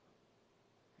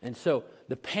 And so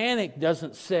the panic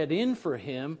doesn't set in for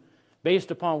him based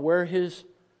upon where his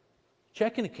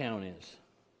checking account is.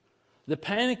 The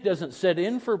panic doesn't set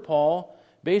in for Paul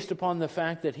based upon the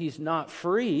fact that he's not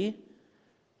free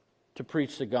to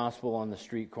preach the gospel on the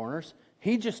street corners.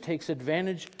 He just takes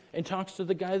advantage and talks to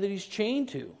the guy that he's chained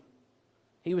to.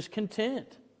 He was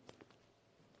content.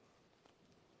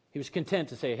 He was content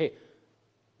to say, hey,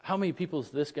 how many people is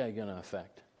this guy going to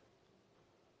affect?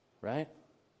 Right?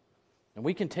 And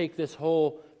we can take this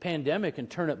whole pandemic and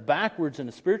turn it backwards in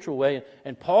a spiritual way.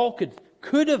 And Paul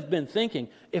could have been thinking,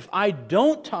 if I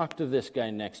don't talk to this guy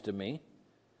next to me,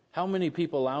 how many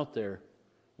people out there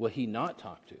will he not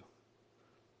talk to?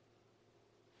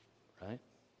 Right?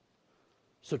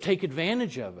 So take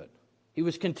advantage of it. He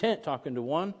was content talking to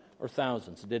one or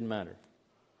thousands. It didn't matter.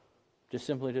 Just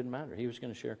simply didn't matter. He was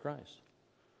going to share Christ.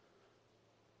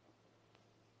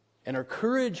 And our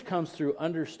courage comes through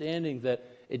understanding that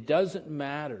it doesn't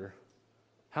matter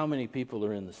how many people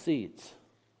are in the seats.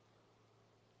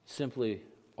 Simply,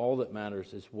 all that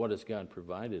matters is what has God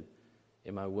provided.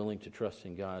 Am I willing to trust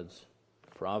in God's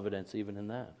providence even in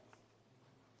that?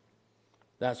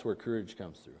 That's where courage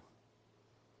comes through.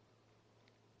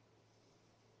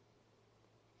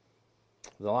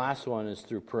 The last one is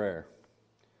through prayer.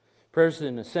 Prayer is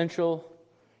an essential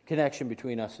connection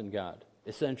between us and God.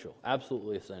 Essential,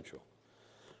 absolutely essential.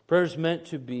 Prayer is meant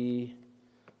to be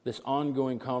this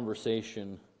ongoing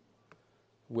conversation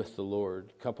with the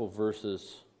Lord. A couple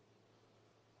verses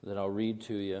that I'll read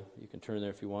to you. You can turn there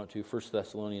if you want to. 1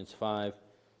 Thessalonians 5,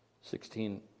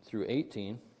 16 through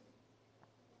 18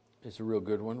 is a real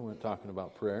good one when talking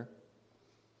about prayer.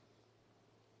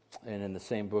 And in the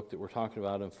same book that we're talking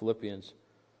about in Philippians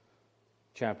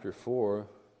chapter 4,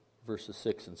 verses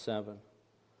 6 and 7.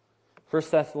 1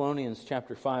 Thessalonians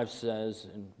chapter 5 says,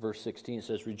 in verse 16, it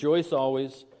says, rejoice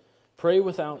always, pray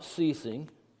without ceasing,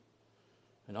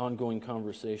 an ongoing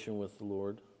conversation with the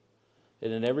Lord,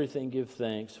 and in everything give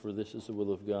thanks, for this is the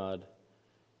will of God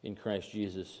in Christ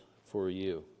Jesus for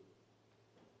you.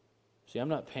 See, I'm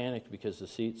not panicked because the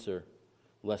seats are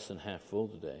less than half full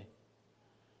today.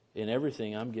 In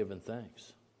everything, I'm giving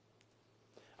thanks.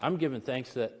 I'm giving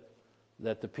thanks that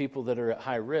the people that are at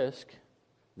high risk,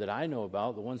 that I know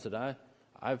about, the ones that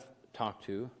I've talked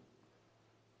to,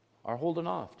 are holding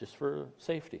off just for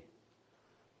safety.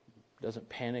 Doesn't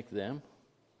panic them.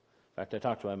 In fact, I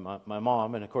talked to my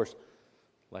mom, and of course,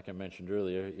 like I mentioned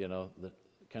earlier, the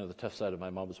kind of the tough side of my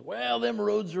mom was, well, them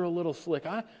roads are a little slick.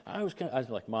 I was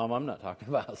like, Mom, I'm not talking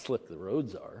about how slick the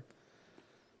roads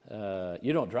are.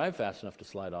 You don't drive fast enough to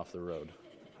slide off the road.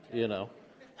 I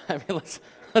mean,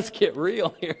 let's get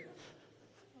real here.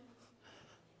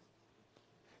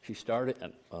 She started,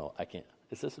 and I can't.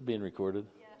 Is this being recorded?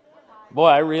 Yeah. Boy,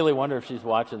 I really wonder if she's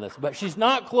watching this. But she's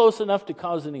not close enough to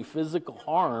cause any physical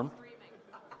harm.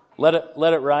 Let it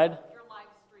ride. You're live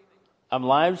streaming. I'm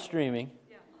live streaming.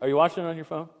 Yeah. Are you watching it on your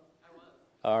phone? I was.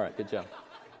 All right, good job.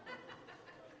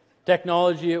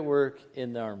 Technology at work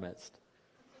in our midst.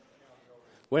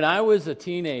 When I was a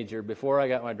teenager, before I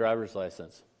got my driver's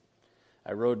license,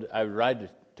 I would ride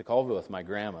to Colville with my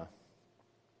grandma.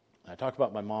 I talked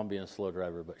about my mom being a slow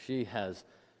driver, but she has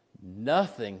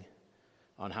nothing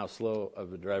on how slow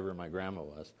of a driver my grandma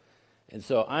was. And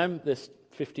so I'm this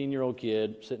 15-year-old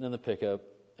kid sitting in the pickup,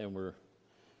 and we're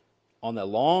on that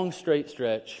long straight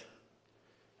stretch.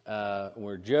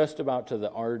 We're just about to the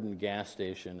Arden gas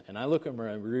station, and I look at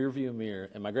my rear view mirror,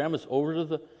 and my grandma's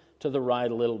over to the right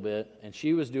a little bit, and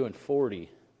she was doing 40.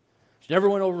 She never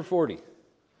went over 40.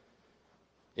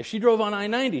 If she drove on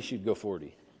I-90, she'd go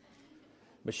 40.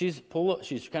 But she's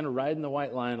kind of riding the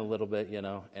white line a little bit,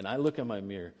 and I look in my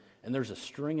mirror, and there's a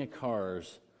string of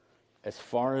cars as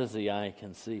far as the eye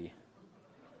can see.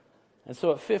 And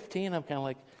so at 15, I'm kind of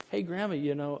like, hey,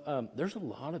 Grandma, there's a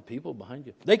lot of people behind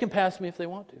you. They can pass me if they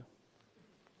want to.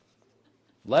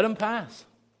 Let them pass.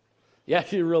 Yeah,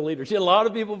 she's a real leader. She had a lot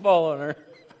of people following her.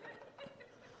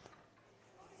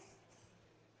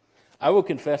 I will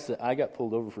confess that I got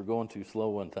pulled over for going too slow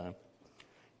one time,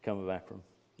 coming back from.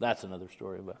 That's another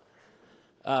story,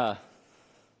 but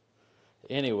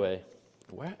anyway,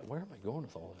 where am I going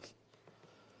with all this?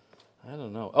 I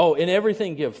don't know. Oh, in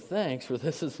everything give thanks, for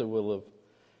this is the will of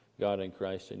God in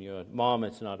Christ in you. And Mom,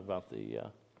 it's not about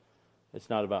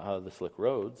how the slick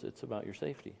roads. It's about your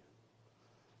safety.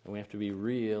 And we have to be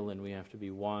real, and we have to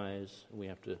be wise, and we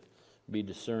have to be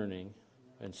discerning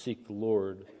and seek the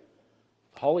Lord.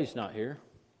 Holly's not here.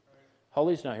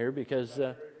 Holly's not here because,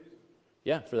 for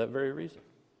that very reason.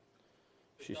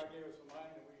 She's, God gave us a mind,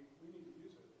 and we need to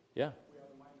use it. yeah, We have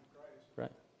the mind of Christ.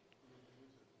 right.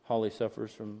 Holly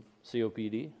suffers from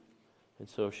COPD, and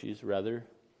so she's rather,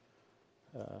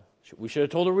 we should have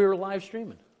told her we were live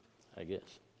streaming, I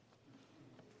guess.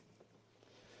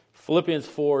 Philippians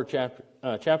 4,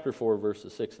 chapter 4,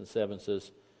 verses 6 and 7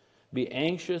 says, be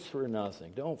anxious for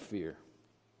nothing. Don't fear.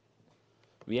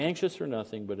 Be anxious for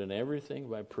nothing, but in everything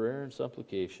by prayer and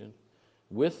supplication,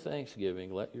 with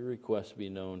thanksgiving, let your requests be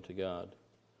known to God.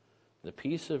 The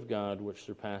peace of God, which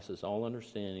surpasses all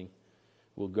understanding,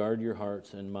 will guard your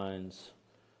hearts and minds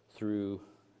through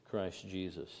Christ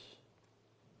Jesus.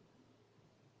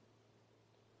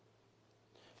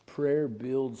 Prayer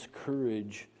builds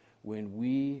courage when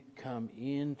we come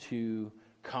into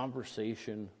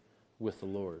conversation with the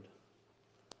Lord.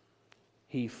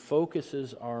 He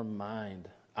focuses our mind.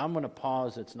 I'm going to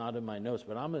pause, it's not in my notes,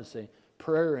 but I'm going to say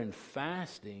prayer and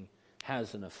fasting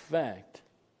has an effect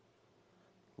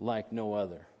like no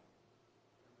other.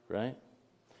 Right?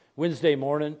 Wednesday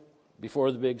morning,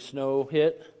 before the big snow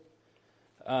hit,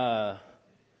 I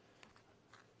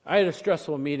had a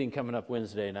stressful meeting coming up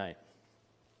Wednesday night.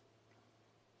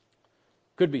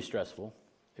 Could be stressful.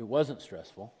 It wasn't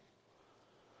stressful.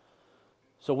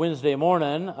 So Wednesday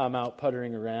morning, I'm out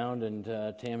puttering around, and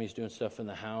Tammy's doing stuff in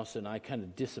the house, and I kind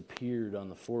of disappeared on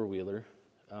the four-wheeler.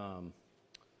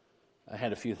 I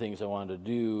had a few things I wanted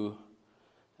to do,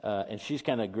 and she's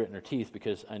kind of gritting her teeth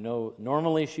because I know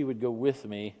normally she would go with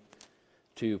me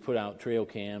to put out trail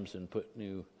cams and put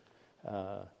new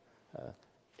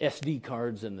SD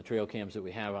cards in the trail cams that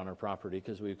we have on our property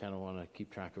because we kind of want to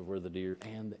keep track of where the deer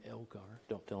and the elk are.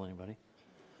 Don't tell anybody.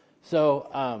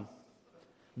 So,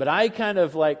 but I kind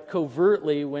of like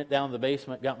covertly went down the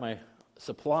basement, got my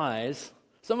supplies.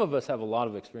 Some of us have a lot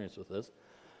of experience with this,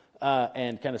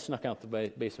 and kind of snuck out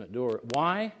the basement door.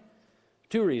 Why?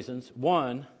 Two reasons.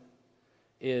 One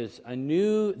is I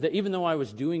knew that even though I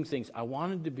was doing things, I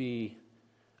wanted to be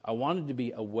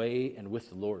away and with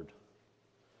the Lord.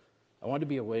 I wanted to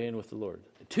be away and with the Lord.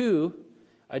 Two,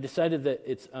 I decided that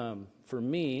it's for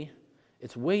me,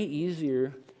 it's way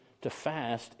easier to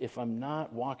fast if I'm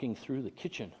not walking through the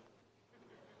kitchen.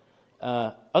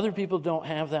 Other people don't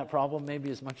have that problem maybe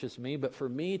as much as me, but for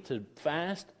me to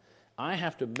fast, I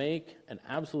have to make an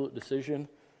absolute decision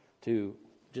to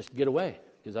just get away,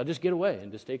 because I just get away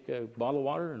and just take a bottle of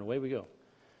water and away we go.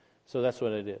 So that's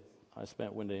what I did. I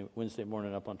spent Wednesday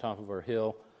morning up on top of our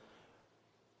hill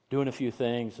doing a few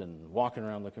things and walking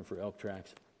around looking for elk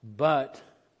tracks. But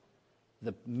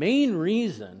the main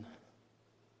reason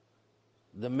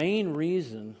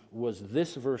was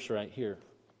this verse right here.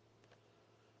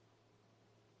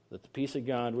 That the peace of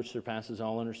God, which surpasses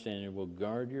all understanding, will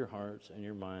guard your hearts and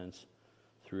your minds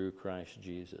through Christ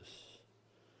Jesus.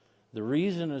 The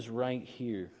reason is right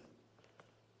here.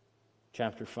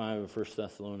 Chapter 5 of 1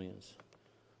 Thessalonians.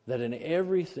 That in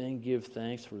everything give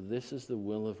thanks, for this is the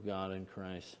will of God in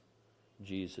Christ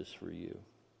Jesus for you.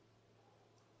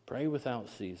 Pray without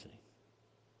ceasing.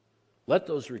 Let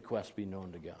those requests be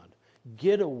known to God.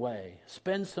 Get away.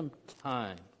 Spend some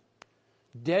time.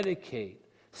 Dedicate.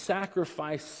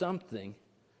 Sacrifice something.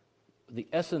 The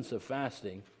essence of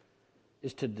fasting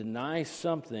is to deny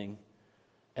something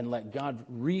and let God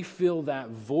refill that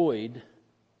void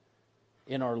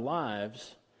in our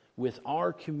lives with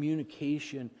our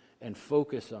communication and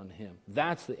focus on Him.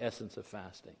 That's the essence of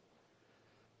fasting.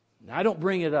 Now, I don't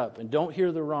bring it up, and don't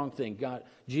hear the wrong thing.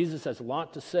 Jesus has a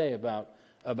lot to say about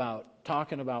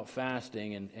talking about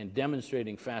fasting and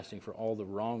demonstrating fasting for all the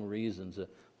wrong reasons.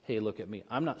 Hey, look at me.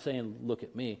 I'm not saying look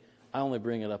at me. I only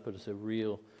bring it up as a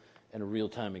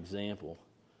real-time example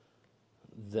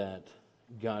that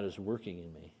God is working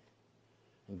in me,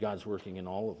 and God's working in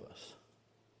all of us.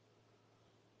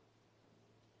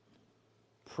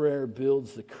 Prayer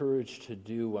builds the courage to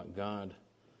do what God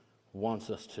wants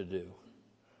us to do.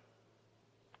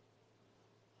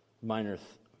 Minor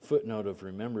footnote of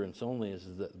remembrance only is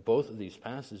that both of these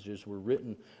passages were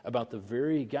written about the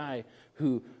very guy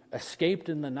who escaped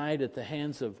in the night at the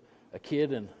hands of a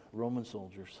kid and Roman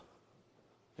soldiers.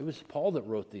 It was Paul that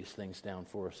wrote these things down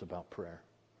for us about prayer.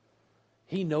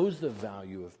 He knows the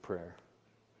value of prayer.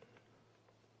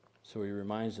 So he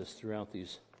reminds us throughout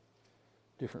these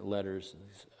different letters,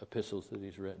 these epistles that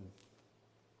he's written.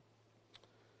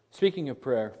 Speaking of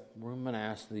prayer, I'm going to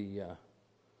ask the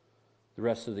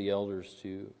rest of the elders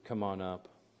to come on up.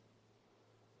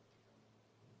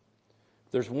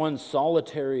 There's one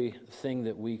solitary thing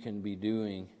that we can be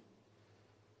doing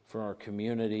for our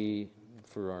community,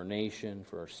 for our nation,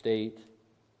 for our state,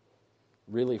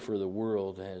 really for the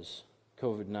world as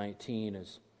COVID-19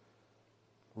 is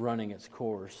running its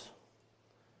course.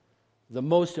 The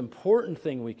most important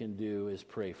thing we can do is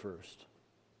pray first.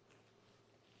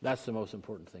 That's the most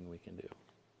important thing we can do,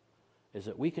 is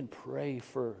that we can pray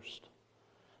first,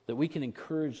 that we can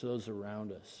encourage those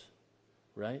around us,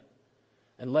 right?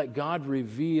 And let God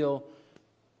reveal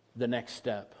the next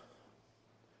step.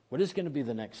 What is going to be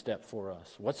the next step for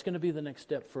us? What's going to be the next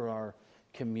step for our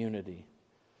community?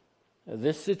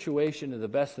 This situation, to the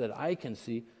best that I can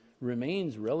see,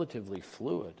 remains relatively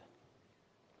fluid.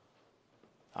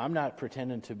 I'm not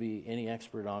pretending to be any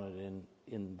expert on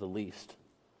it in the least.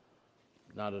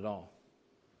 Not at all.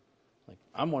 Like,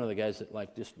 I'm one of the guys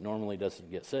that just normally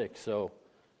doesn't get sick. So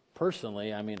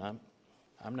personally, I'm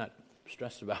not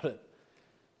stressed about it.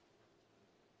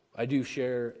 I do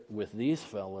share with these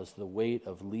fellas the weight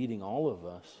of leading all of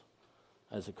us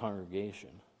as a congregation.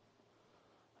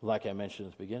 Like I mentioned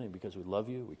at the beginning, because we love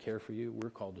you, we care for you, we're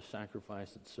called to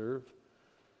sacrifice and serve.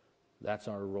 That's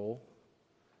our role.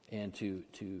 And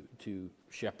to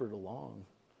shepherd along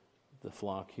the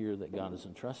flock here that God has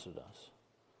entrusted us.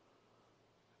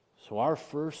 So our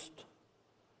first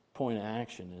point of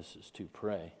action is to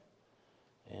pray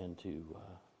and to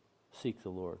seek the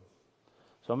Lord.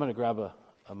 So I'm going to grab a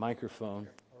microphone.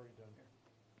 Already done here.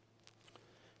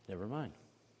 Never mind.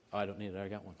 Oh, I don't need it. I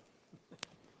got one.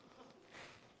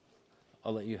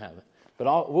 I'll let you have it.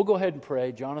 But we'll go ahead and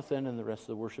pray. Jonathan and the rest of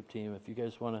the worship team, if you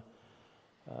guys want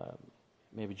to,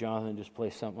 maybe Jonathan just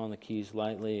play something on the keys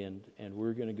lightly, and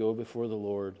we're going to go before the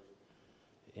Lord.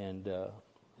 And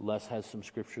Les has some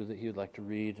scripture that he would like to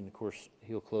read, and of course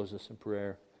he'll close us in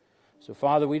prayer. So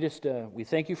Father, we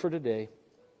thank you for today.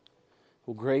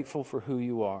 We're grateful for who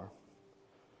you are.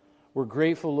 We're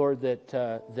grateful, Lord,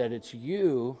 that it's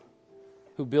you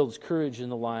who builds courage in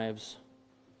the lives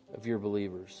of your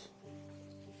believers.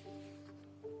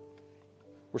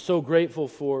 We're so grateful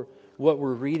for what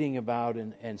we're reading about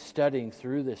and studying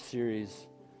through this series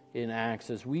in Acts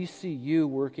as we see you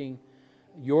working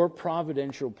your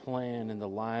providential plan in the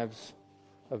lives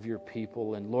of your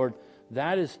people. And Lord,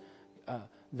 those are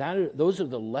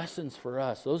the lessons for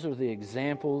us. Those are the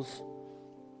examples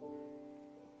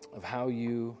of how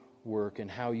you work and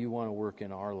how you want to work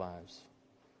in our lives.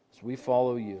 As we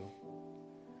follow you,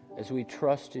 as we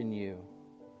trust in you.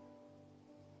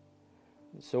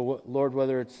 So, Lord,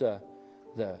 whether it's the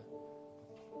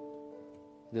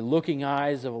looking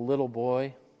eyes of a little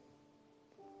boy,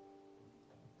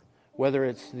 whether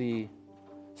it's the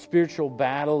spiritual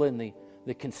battle and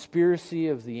the conspiracy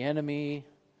of the enemy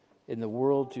in the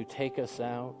world to take us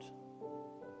out,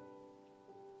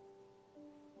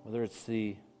 whether it's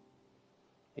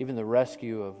even the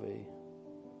rescue of a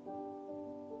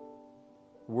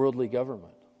worldly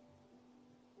government.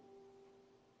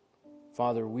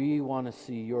 Father, we want to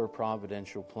see your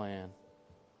providential plan.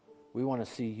 We want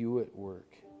to see you at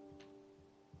work.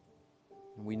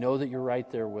 And we know that you're right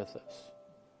there with us.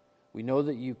 We know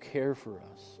that you care for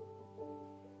us.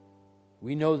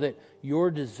 We know that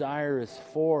your desire is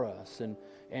for us.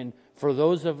 And for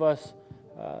those of us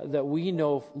that we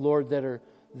know, Lord, that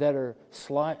are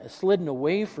slidden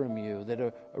away from you, that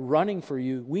are running for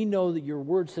you, we know that your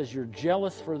word says you're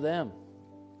jealous for them.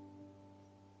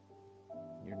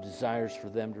 Your desires for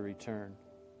them to return.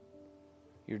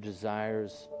 Your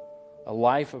desires, a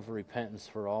life of repentance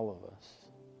for all of us.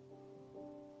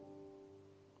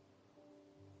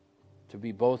 To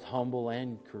be both humble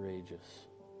and courageous.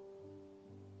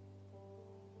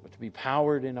 But to be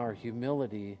powered in our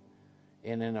humility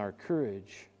and in our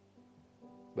courage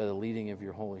by the leading of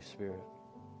your Holy Spirit.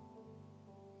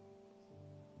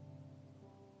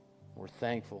 We're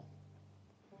thankful,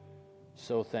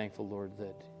 so thankful, Lord,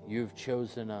 that you've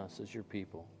chosen us as your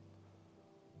people.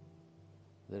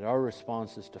 That our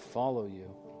response is to follow you,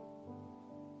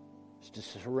 is to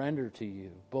surrender to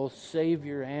you, both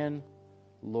Savior and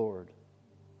Lord.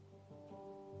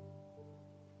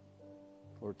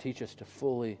 Lord, teach us to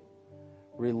fully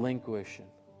relinquish and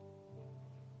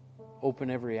open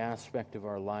every aspect of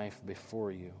our life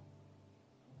before you.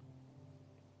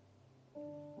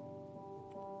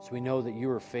 So we know that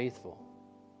you are faithful.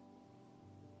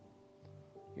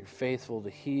 You're faithful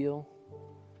to heal.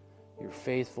 You're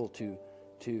faithful to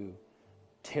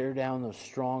tear down those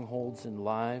strongholds in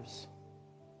lives.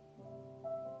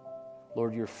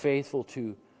 Lord, you're faithful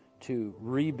to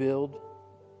rebuild,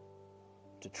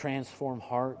 to transform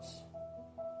hearts,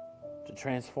 to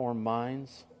transform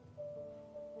minds.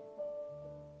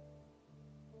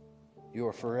 You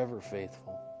are forever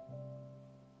faithful.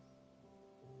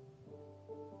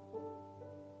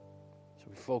 So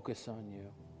we focus on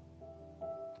you.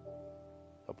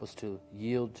 Help us to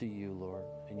yield to you, Lord,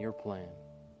 and your plan.